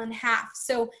animal in half.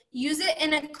 So use it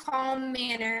in a calm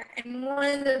manner. And one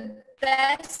of the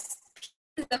best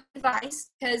pieces of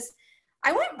advice, because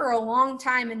I went for a long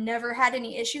time and never had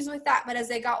any issues with that, but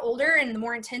as I got older and the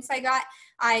more intense I got,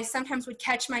 I sometimes would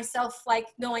catch myself like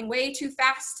going way too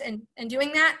fast and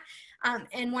doing that.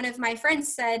 And one of my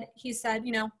friends said, he said,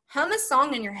 you know, hum a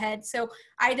song in your head. So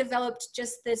I developed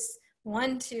just this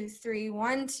 1, 2, 3,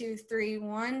 1, 2, 3,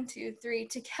 1, 2, 3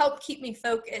 to help keep me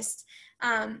focused.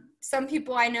 Some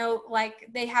people I know, like,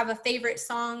 they have a favorite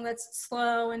song that's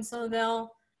slow, and so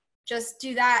they'll just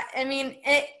do that. I mean,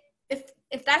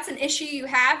 if that's an issue you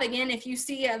have, again, if you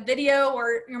see a video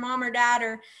or your mom or dad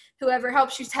or whoever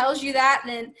helps you tells you that,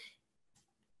 then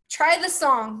try the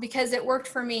song, because it worked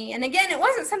for me. And again, it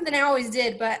wasn't something I always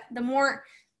did, but the more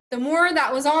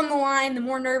that was on the line, the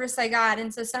more nervous I got.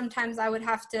 And so sometimes I would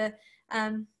have to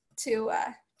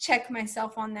check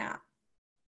myself on that.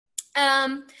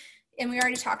 And we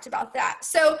already talked about that.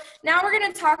 So now we're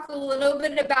going to talk a little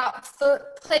bit about foot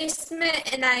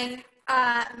placement, and I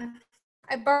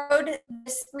borrowed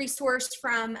this resource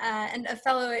from a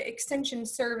fellow extension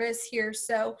service here,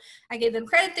 so I gave them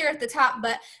credit there at the top.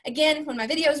 But again, when my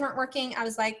videos weren't working, I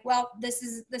was like, well, this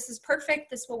is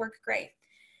perfect. This will work great.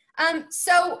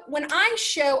 So when I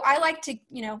show, I like to,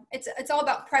 you know, it's all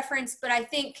about preference, but I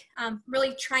think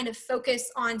really trying to focus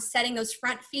on setting those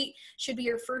front feet should be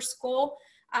your first goal.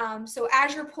 So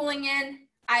as you're pulling in,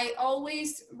 I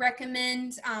always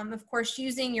recommend, of course,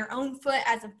 using your own foot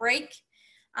as a brake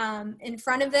in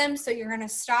front of them, so you're going to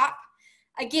stop.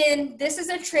 Again, this is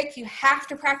a trick you have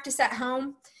to practice at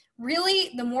home.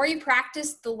 Really, the more you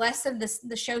practice, the less of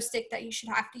the show stick that you should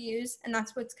have to use, and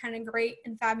that's what's kind of great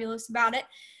and fabulous about it.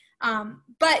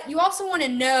 But you also want to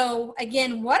know,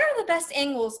 again, what are the best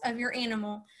angles of your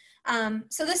animal?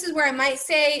 So this is where I might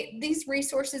say these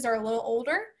resources are a little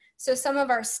older. So some of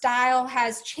our style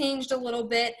has changed a little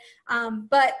bit,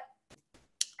 but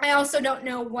I also don't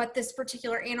know what this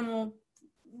particular animal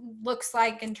looks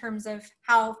like in terms of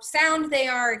how sound they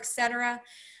are, etc.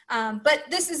 But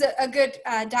this is a good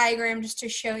diagram just to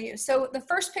show you. So the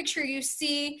first picture, you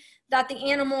see that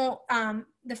the animal,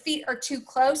 the feet are too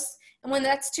close. And when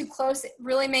that's too close, it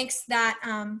really makes that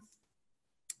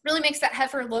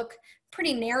heifer look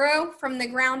pretty narrow from the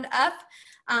ground up.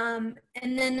 And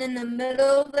then in the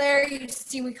middle there, you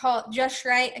see, we call it just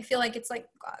right. I feel like it's like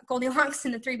Goldilocks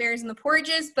and the Three Bears and the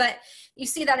Porridges, but you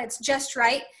see that it's just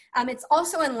right. It's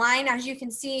also in line, as you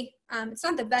can see. It's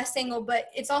not the best angle, but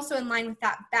it's also in line with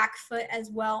that back foot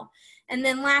as well. And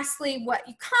then lastly, what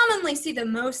you commonly see the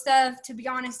most of, to be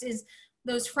honest, is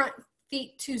those front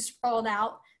feet too sprawled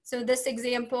out. So this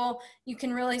example, you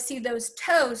can really see those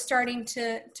toes starting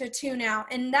to tune out,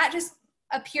 and that just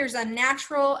appears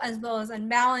unnatural as well as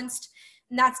unbalanced,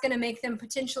 and that's going to make them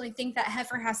potentially think that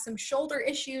heifer has some shoulder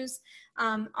issues.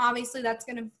 Obviously, that's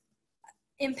going to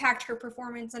impact her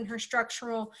performance and her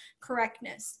structural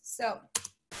correctness. So,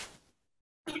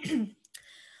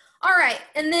 all right,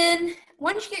 and then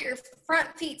once you get your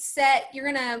front feet set,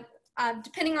 you're going to,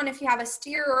 depending on if you have a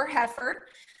steer or a heifer,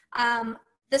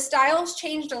 the style's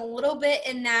changed a little bit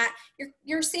in that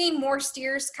you're seeing more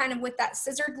steers kind of with that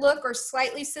scissored look or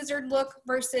slightly scissored look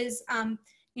versus,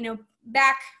 you know,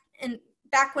 back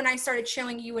when I started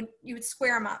showing you would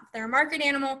square them up. If they're a market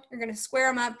animal, you're going to square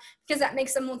them up because that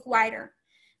makes them look wider,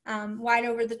 wide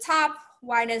over the top,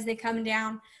 wide as they come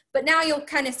down. But now you'll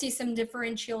kind of see some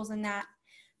differentials in that.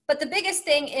 But the biggest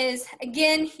thing is,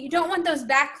 again, you don't want those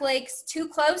back legs too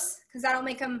close because that'll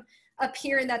make them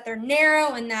appear that they're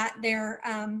narrow and that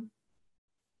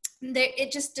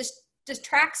it just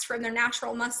detracts from their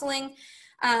natural muscling.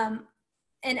 And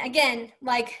again,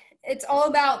 like, it's all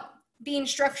about being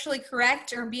structurally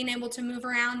correct or being able to move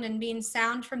around and being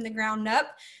sound from the ground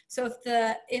up. So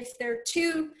if they're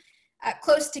too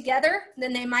close together,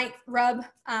 then they might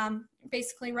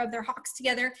basically rub their hocks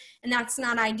together, and that's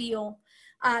not ideal.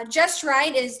 Just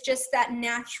right is just that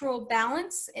natural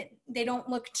balance. They don't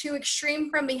look too extreme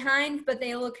from behind, but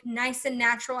they look nice and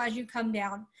natural as you come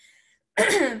down.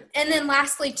 And then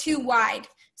lastly, too wide.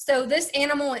 So this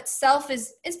animal itself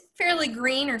is fairly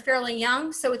green or fairly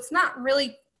young, so it's not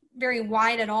really very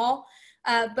wide at all,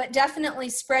 but definitely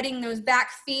spreading those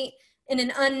back feet in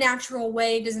an unnatural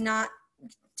way does not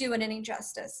do it any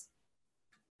justice.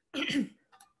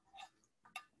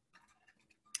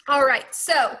 All right,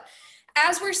 so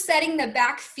as we're setting the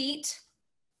back feet,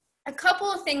 a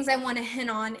couple of things I want to hint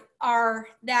on are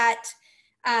that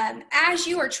as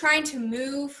you are trying to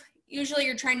move, usually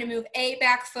you're trying to move a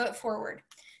back foot forward.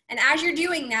 And as you're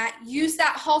doing that, use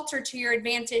that halter to your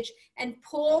advantage and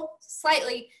pull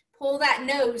that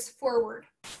nose forward.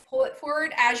 Pull it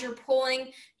forward as you're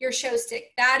pulling your show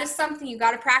stick. That is something you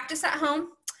got to practice at home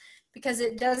because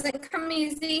it doesn't come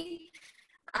easy.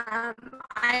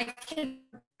 I can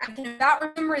about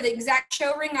remember the exact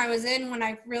show ring I was in when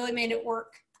I really made it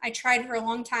work. I tried for a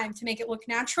long time to make it look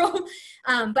natural,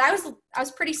 but I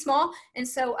was pretty small, and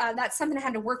so that's something I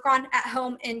had to work on at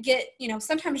home and get,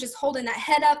 sometimes just holding that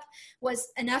head up was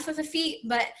enough of a feat,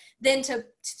 but then to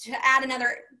add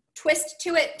another twist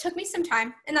to it took me some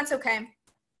time, and that's okay.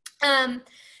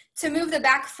 To move the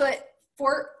back foot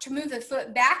to move the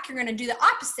foot back, you're going to do the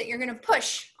opposite. You're going to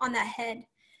push on that head.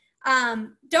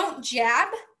 Don't jab.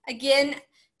 Again,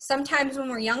 sometimes when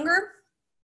we're younger,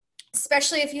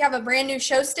 especially if you have a brand new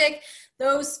show stick,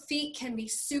 those feet can be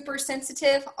super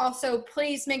sensitive. Also,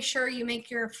 please make sure you make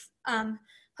your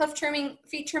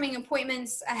feet trimming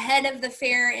appointments ahead of the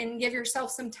fair and give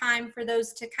yourself some time for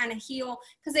those to kind of heal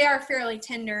because they are fairly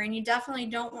tender, and you definitely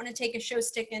don't want to take a show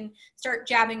stick and start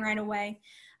jabbing right away.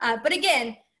 But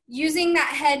again, using that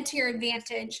head to your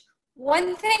advantage.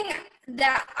 One thing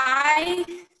that I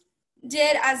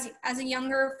did as a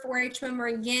younger 4-H member,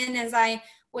 again, as I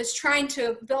was trying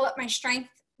to build up my strength,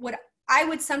 I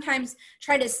would sometimes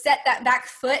try to set that back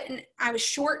foot, and I was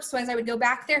short, so as I would go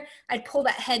back there, I'd pull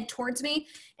that head towards me,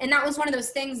 and that was one of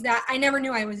those things that I never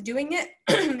knew I was doing it,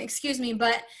 excuse me,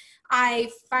 but I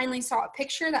finally saw a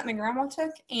picture that my grandma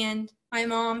took, and my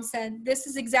mom said, this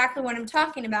is exactly what I'm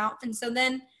talking about, and so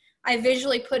then I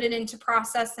visually put it into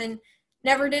process and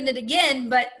never did it again,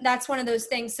 but that's one of those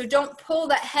things. So don't pull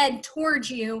that head towards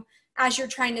you as you're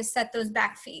trying to set those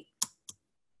back feet.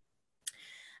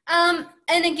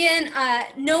 And again,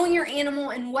 knowing your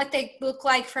animal and what they look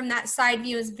like from that side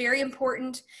view is very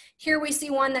important. Here we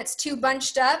see one that's too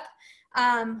bunched up.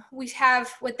 We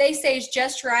have what they say is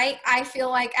just right. I feel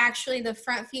like actually the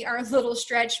front feet are a little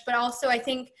stretched, but also I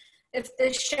think if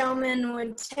the showman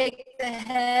would take the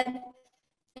head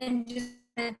and just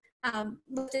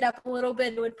lift it up a little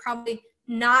bit, it would probably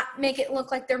not make it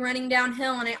look like they're running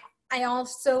downhill. And I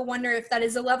also wonder if that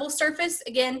is a level surface.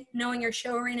 Again, knowing your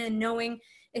show arena and knowing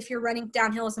if you're running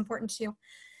downhill is important too.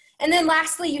 And then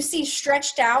lastly, you see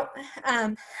stretched out.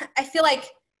 I feel like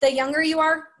the younger you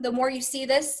are, the more you see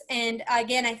this. And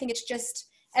again, I think it's just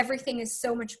everything is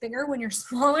so much bigger when you're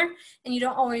smaller, and you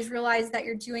don't always realize that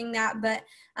you're doing that. But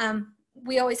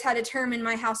we always had a term in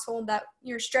my household that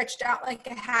you're stretched out like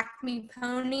a hackney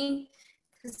pony,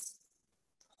 because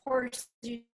horses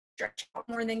you stretch out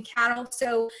more than cattle.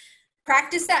 So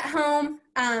practice at home.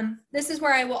 This is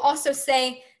where I will also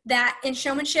say that in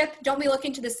showmanship, don't be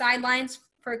looking to the sidelines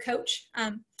for a coach.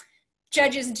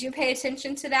 Judges do pay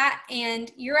attention to that,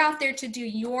 and you're out there to do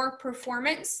your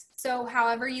performance. So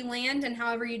however you land and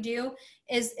however you do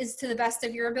is to the best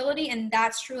of your ability, and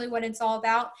that's truly what it's all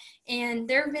about. And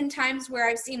there have been times where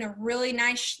I've seen a really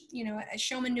nice, a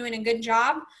showman doing a good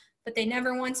job, but they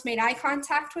never once made eye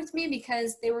contact with me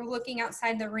because they were looking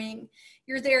outside the ring.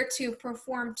 You're there to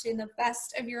perform to the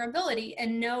best of your ability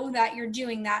and know that you're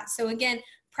doing that. So again,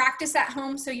 practice at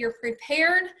home so you're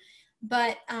prepared,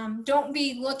 but don't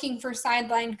be looking for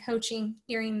sideline coaching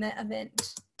during the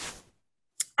event.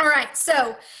 All right,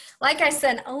 so like I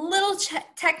said, a little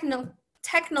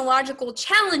technological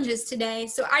challenges today.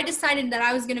 So I decided that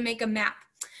I was gonna make a map,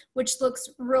 which looks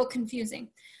real confusing.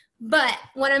 But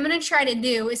what I'm gonna try to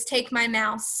do is take my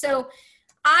mouse. So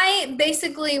I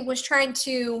basically was trying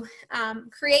to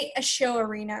create a show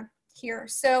arena here.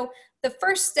 So the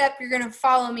first step, you're gonna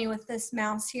follow me with this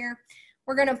mouse here.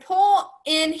 We're gonna pull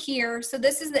in here. So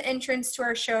this is the entrance to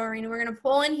our show arena. We're gonna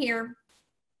pull in here,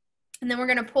 and then we're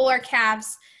gonna pull our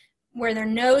calves where their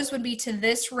nose would be to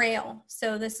this rail.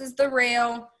 So this is the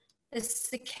rail, this is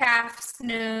the calf's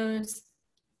nose.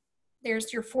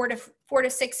 There's your 4 to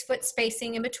 6 foot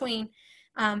spacing in between,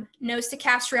 nose to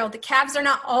calf's rail. The calves are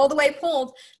not all the way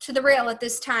pulled to the rail at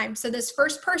this time. So this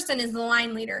first person is the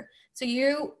line leader. So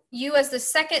you as the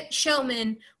second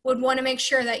showman would want to make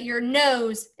sure that your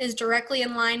nose is directly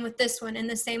in line with this one, and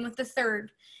the same with the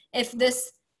third. If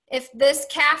this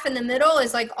calf in the middle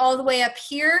is like all the way up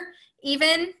here,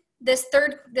 even this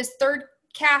third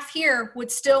calf here would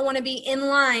still want to be in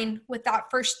line with that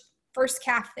first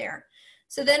calf there.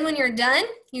 So then when you're done,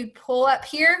 you pull up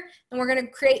here, and we're going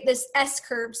to create this S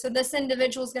curve. So this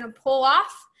individual is going to pull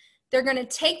off. They're going to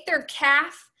take their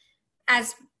calf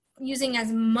using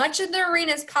as much of the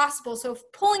arena as possible, so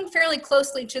pulling fairly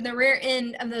closely to the rear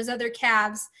end of those other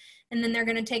calves. And then they're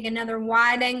going to take another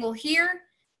wide angle here.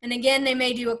 And again, they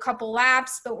may do a couple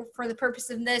laps, but for the purpose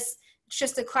of this, it's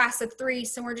just a class of 3.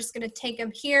 So we're just going to take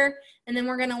them here, and then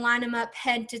we're going to line them up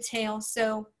head to tail.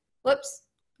 So, whoops,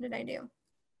 what did I do?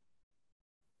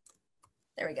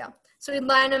 There we go. So we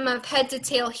line them up head to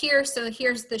tail here. So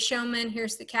here's the showman,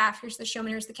 here's the calf, here's the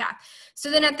showman, here's the calf.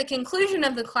 So then at the conclusion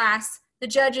of the class, the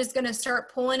judge is going to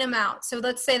start pulling them out. So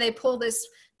let's say they pull this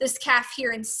calf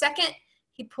here in second.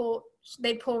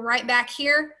 They pull right back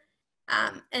here.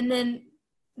 And then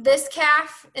this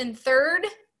calf in third,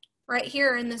 right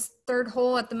here in this third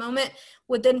hole at the moment,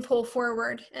 would then pull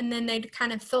forward. And then they'd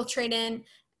kind of filtrate in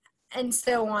and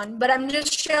so on. But I'm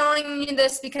just showing you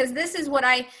this because this is what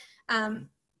I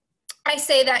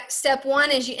say that step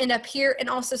 1 is you end up here, and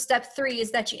also step 3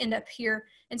 is that you end up here,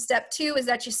 and step 2 is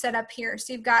that you set up here.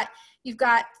 So you've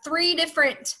got 3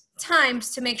 different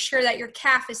times to make sure that your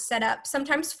calf is set up.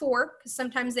 Sometimes 4, because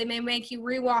sometimes they may make you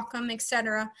rewalk them,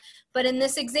 etc. But in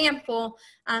this example,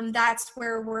 that's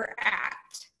where we're at.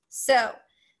 So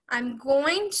I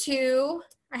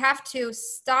have to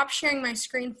stop sharing my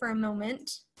screen for a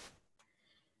moment,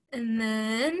 and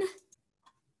then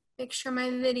make sure my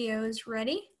video is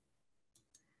ready.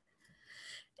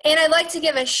 And I'd like to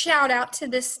give a shout out to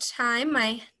this time,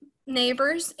 my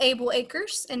neighbors, Abel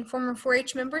Akers, and former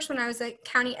 4-H members when I was a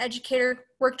county educator,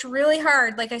 worked really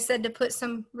hard, like I said, to put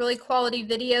some really quality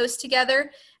videos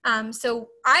together. So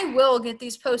I will get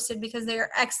these posted because they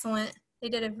are excellent. They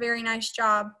did a very nice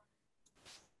job.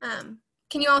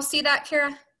 Can you all see that,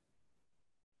 Kara?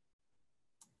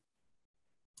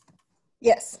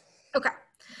 Yes. Okay.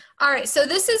 All right, so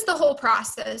this is the whole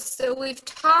process. So we've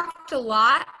talked a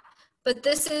lot, but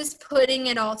this is putting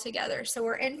it all together. So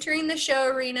we're entering the show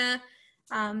arena,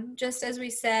 just as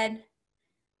we said.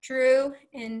 Drew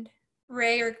and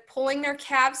Ray are pulling their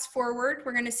calves forward.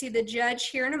 We're gonna see the judge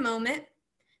here in a moment.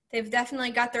 They've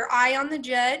definitely got their eye on the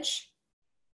judge.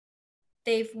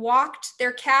 They've walked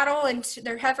their cattle and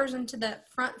their heifers into the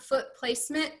front foot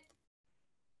placement.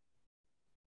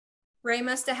 Ray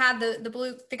must have had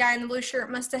the guy in the blue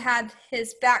shirt must have had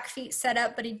his back feet set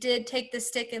up, but he did take the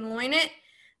stick and loin it.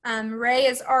 Ray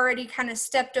has already kind of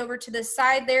stepped over to the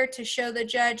side there to show the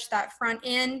judge that front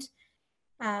end.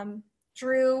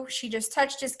 Drew, she just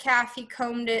touched his calf. He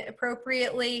combed it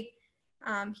appropriately.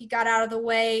 He got out of the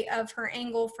way of her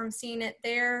angle from seeing it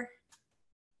there.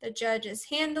 The judge is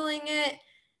handling it.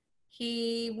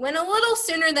 He went a little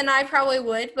sooner than I probably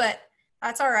would, but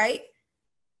that's all right.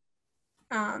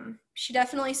 She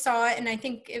definitely saw it, and I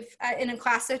think if in a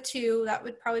class of 2, that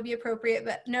would probably be appropriate.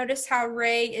 But notice how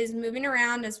Ray is moving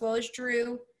around as well as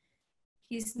Drew.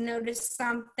 He's noticed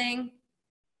something.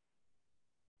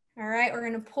 All right, we're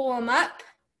going to pull him up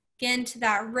again to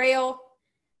that rail.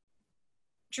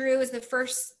 Drew is the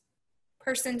first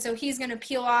person, so he's going to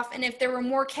peel off. And if there were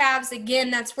more calves, again,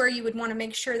 that's where you would want to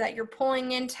make sure that you're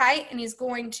pulling in tight, and he's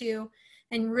going to,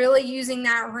 and really using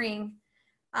that ring.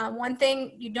 One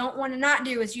thing you don't want to not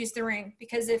do is use the ring,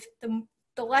 because if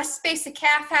the less space a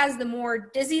calf has, the more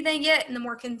dizzy they get and the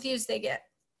more confused they get.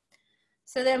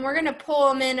 So then we're going to pull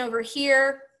them in over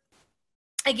here.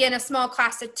 Again, a small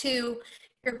class of 2,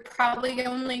 you're probably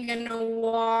only going to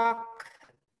walk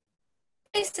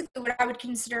basically what I would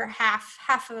consider half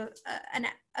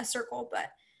a circle, but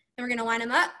then we're going to line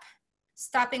them up,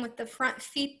 stopping with the front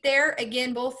feet there.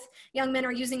 Again, both young men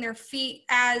are using their feet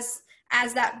as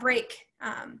that break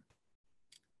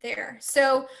there.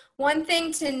 So one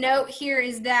thing to note here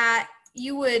is that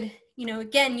you would,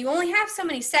 again, you only have so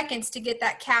many seconds to get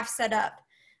that calf set up.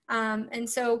 And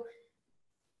so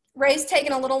Ray's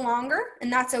taking a little longer,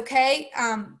 and that's okay.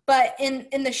 But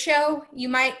in the show,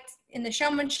 in the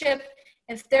showmanship,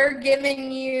 if they're giving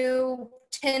you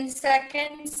 10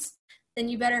 seconds, then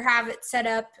you better have it set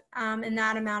up in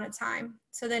that amount of time.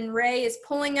 So then Ray is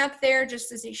pulling up there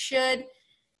just as he should.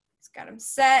 He's got him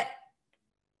set.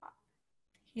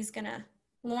 He's going to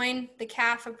loin the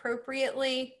calf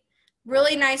appropriately.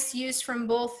 Really nice use from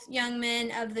both young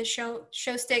men of the show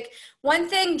stick. One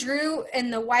thing Drew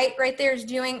in the white right there is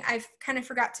doing, I've kind of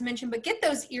forgot to mention, but get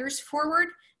those ears forward.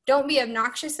 Don't be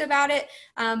obnoxious about it,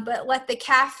 but let the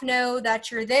calf know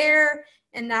that you're there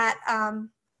and that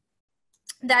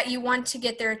that you want to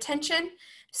get their attention.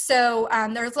 So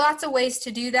there's lots of ways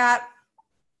to do that,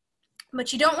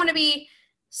 but you don't want to be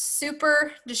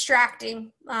super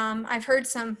distracting. I've heard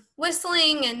some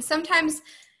whistling, and sometimes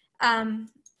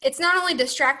it's not only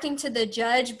distracting to the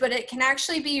judge, but it can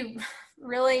actually be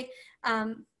really,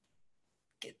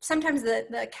 sometimes the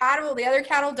other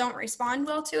cattle don't respond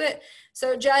well to it.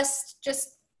 So just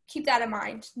keep that in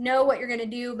mind. Know what you're going to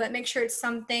do, but make sure it's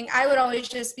something. I would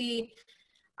always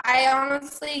I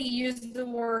honestly use the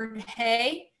word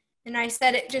hey, and I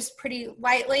said it just pretty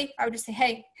lightly. I would just say,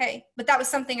 hey, hey. But that was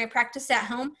something I practiced at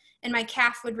home, and my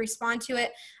calf would respond to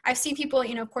it. I've seen people,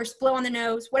 of course, blow on the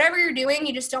nose. Whatever you're doing,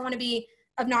 you just don't want to be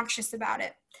obnoxious about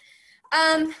it.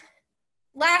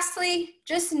 Lastly,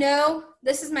 just know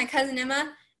this is my cousin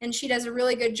Emma, and she does a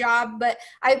really good job. But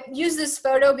I use this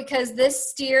photo because this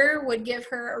steer would give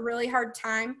her a really hard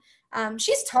time.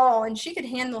 She's tall and she could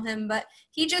handle him, but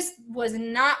he just was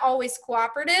not always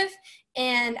cooperative.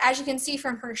 And as you can see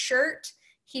from her shirt,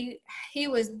 he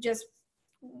was just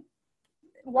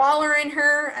wallering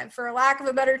her, for lack of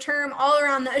a better term, all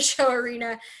around the show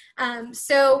arena.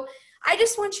 So I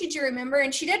just want you to remember,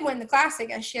 and she did win the class, I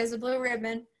guess. She has a blue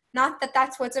ribbon. Not that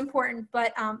that's what's important,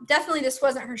 but definitely this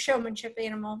wasn't her showmanship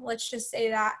animal. Let's just say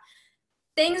that.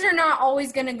 Things are not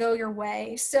always going to go your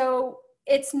way. So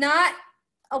it's not,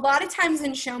 a lot of times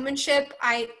in showmanship,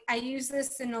 I use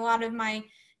this in a lot of my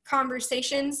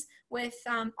conversations with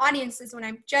audiences when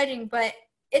I'm judging, but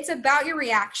it's about your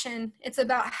reaction. It's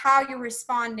about how you're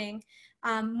responding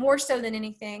more so than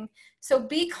anything. So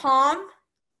be calm,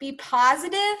 be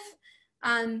positive.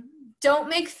 Don't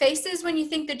make faces when you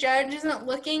think the judge isn't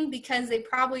looking, because they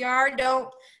probably are.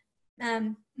 Don't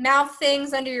mouth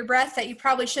things under your breath that you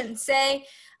probably shouldn't say.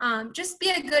 Just be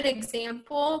a good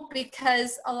example,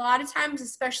 because a lot of times,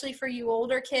 especially for you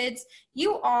older kids,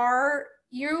 you are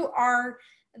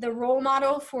the role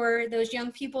model for those young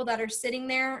people that are sitting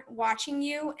there watching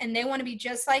you, and they want to be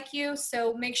just like you.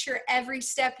 So make sure every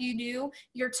step you do,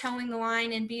 you're towing the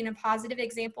line and being a positive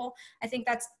example. I think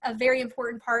that's a very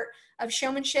important part of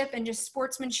showmanship and just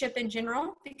sportsmanship in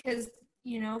general, because,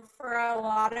 for a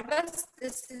lot of us,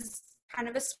 this is kind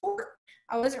of a sport.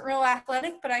 I wasn't real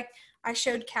athletic, but I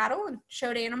showed cattle and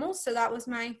showed animals. So that was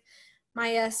my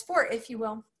sport, if you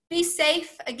will. Be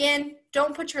safe. Again,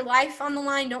 don't put your life on the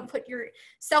line. Don't put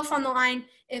yourself on the line.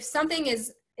 If something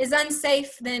is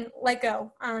unsafe, then let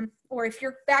go. Or if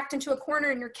you're backed into a corner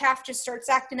and your calf just starts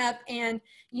acting up and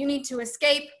you need to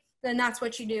escape, then that's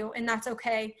what you do, and that's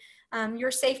okay.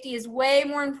 Your safety is way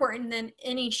more important than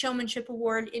any showmanship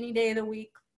award any day of the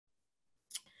week.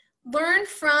 Learn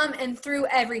from and through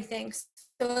everything.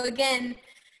 So again,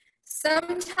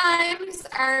 sometimes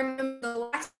I remember the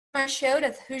last time I showed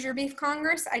at the Hoosier Beef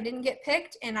Congress, I didn't get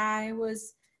picked, and I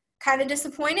was kind of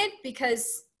disappointed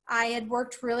because I had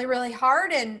worked really, really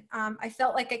hard, and I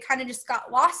felt like I kind of just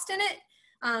got lost in it.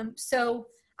 So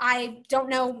I don't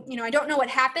know, I don't know what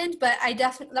happened, but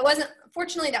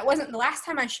fortunately that wasn't the last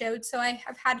time I showed. So I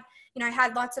have had, I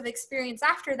had lots of experience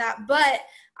after that, but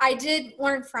I did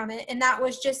learn from it. And that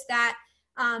was just that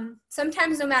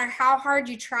sometimes no matter how hard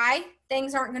you try,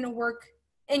 things aren't going to work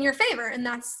in your favor. And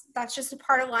that's just a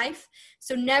part of life.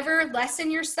 So never lessen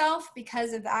yourself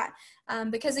because of that.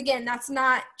 Because again, that's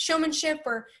not showmanship,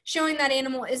 or showing that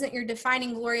animal isn't your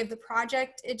defining glory of the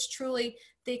project. It's truly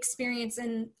the experience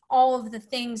and all of the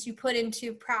things you put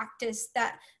into practice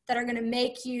that are going to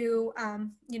make you,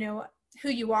 who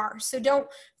you are. So don't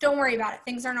worry about it.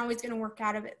 Things aren't always going to work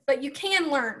out of it, but you can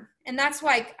learn. And that's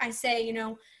why I say,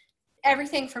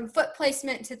 everything from foot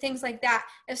placement to things like that.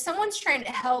 If someone's trying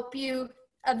to help you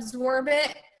absorb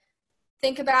it,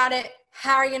 think about it,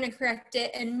 how are you going to correct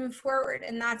it, and move forward.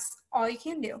 And that's all you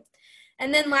can do.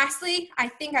 And then lastly, I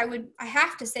think I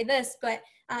have to say this, but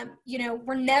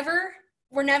we're never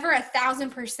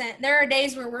 1,000%. There are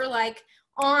days where we're like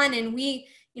on, and we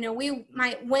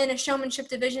might win a showmanship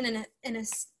division in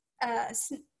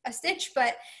a stitch,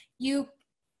 but you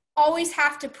always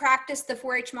have to practice the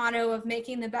 4-H motto of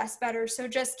making the best better. So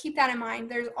just keep that in mind.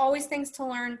 There's always things to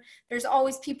learn. There's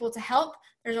always people to help.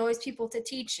 There's always people to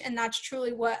teach. And that's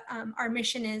truly what our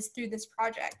mission is through this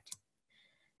project.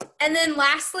 And then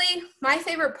lastly, my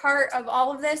favorite part of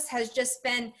all of this has just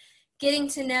been getting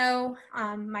to know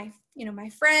my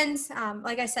friends.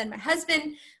 Like I said, my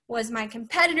husband was my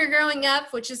competitor growing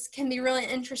up, which can be really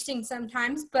interesting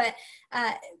sometimes, but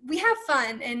we have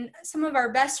fun, and some of our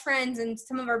best friends and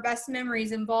some of our best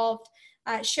memories involved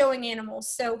showing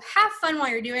animals. So have fun while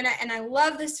you're doing it. And I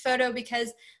love this photo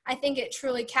because I think it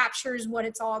truly captures what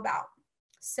it's all about.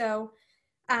 So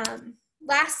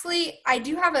lastly, I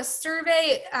do have a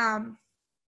survey.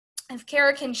 If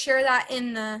Kara can share that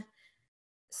in the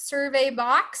survey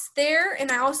box there. And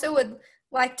I also would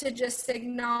like to just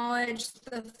acknowledge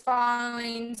the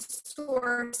following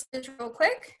sources real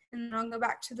quick, and then I'll go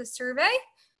back to the survey.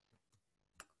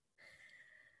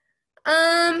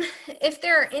 If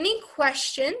there are any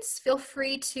questions, feel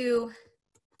free to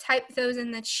type those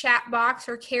in the chat box,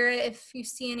 or Kara, if you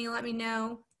see any, let me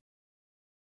know.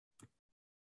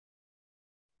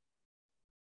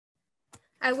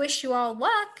 I wish you all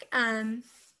luck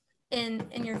in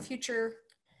your future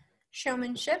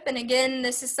showmanship. And again,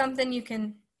 this is something you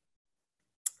can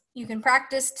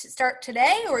practice to start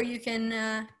today, or you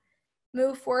can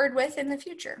move forward with in the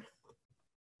future.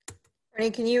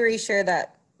 Courtney, can you reshare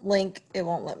that link? It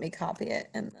won't let me copy it.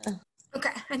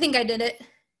 Okay, I think I did it.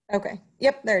 Okay,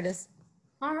 yep, there it is.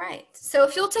 All right, so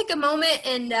if you'll take a moment,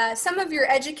 and some of your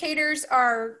educators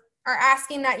are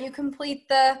asking that you complete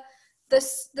the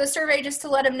survey just to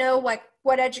let them know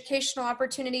what educational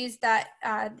opportunities that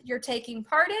you're taking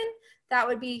part in. That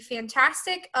would be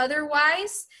fantastic.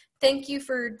 Otherwise, thank you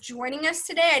for joining us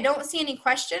today. I don't see any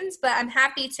questions, but I'm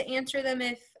happy to answer them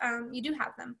if you do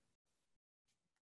have them.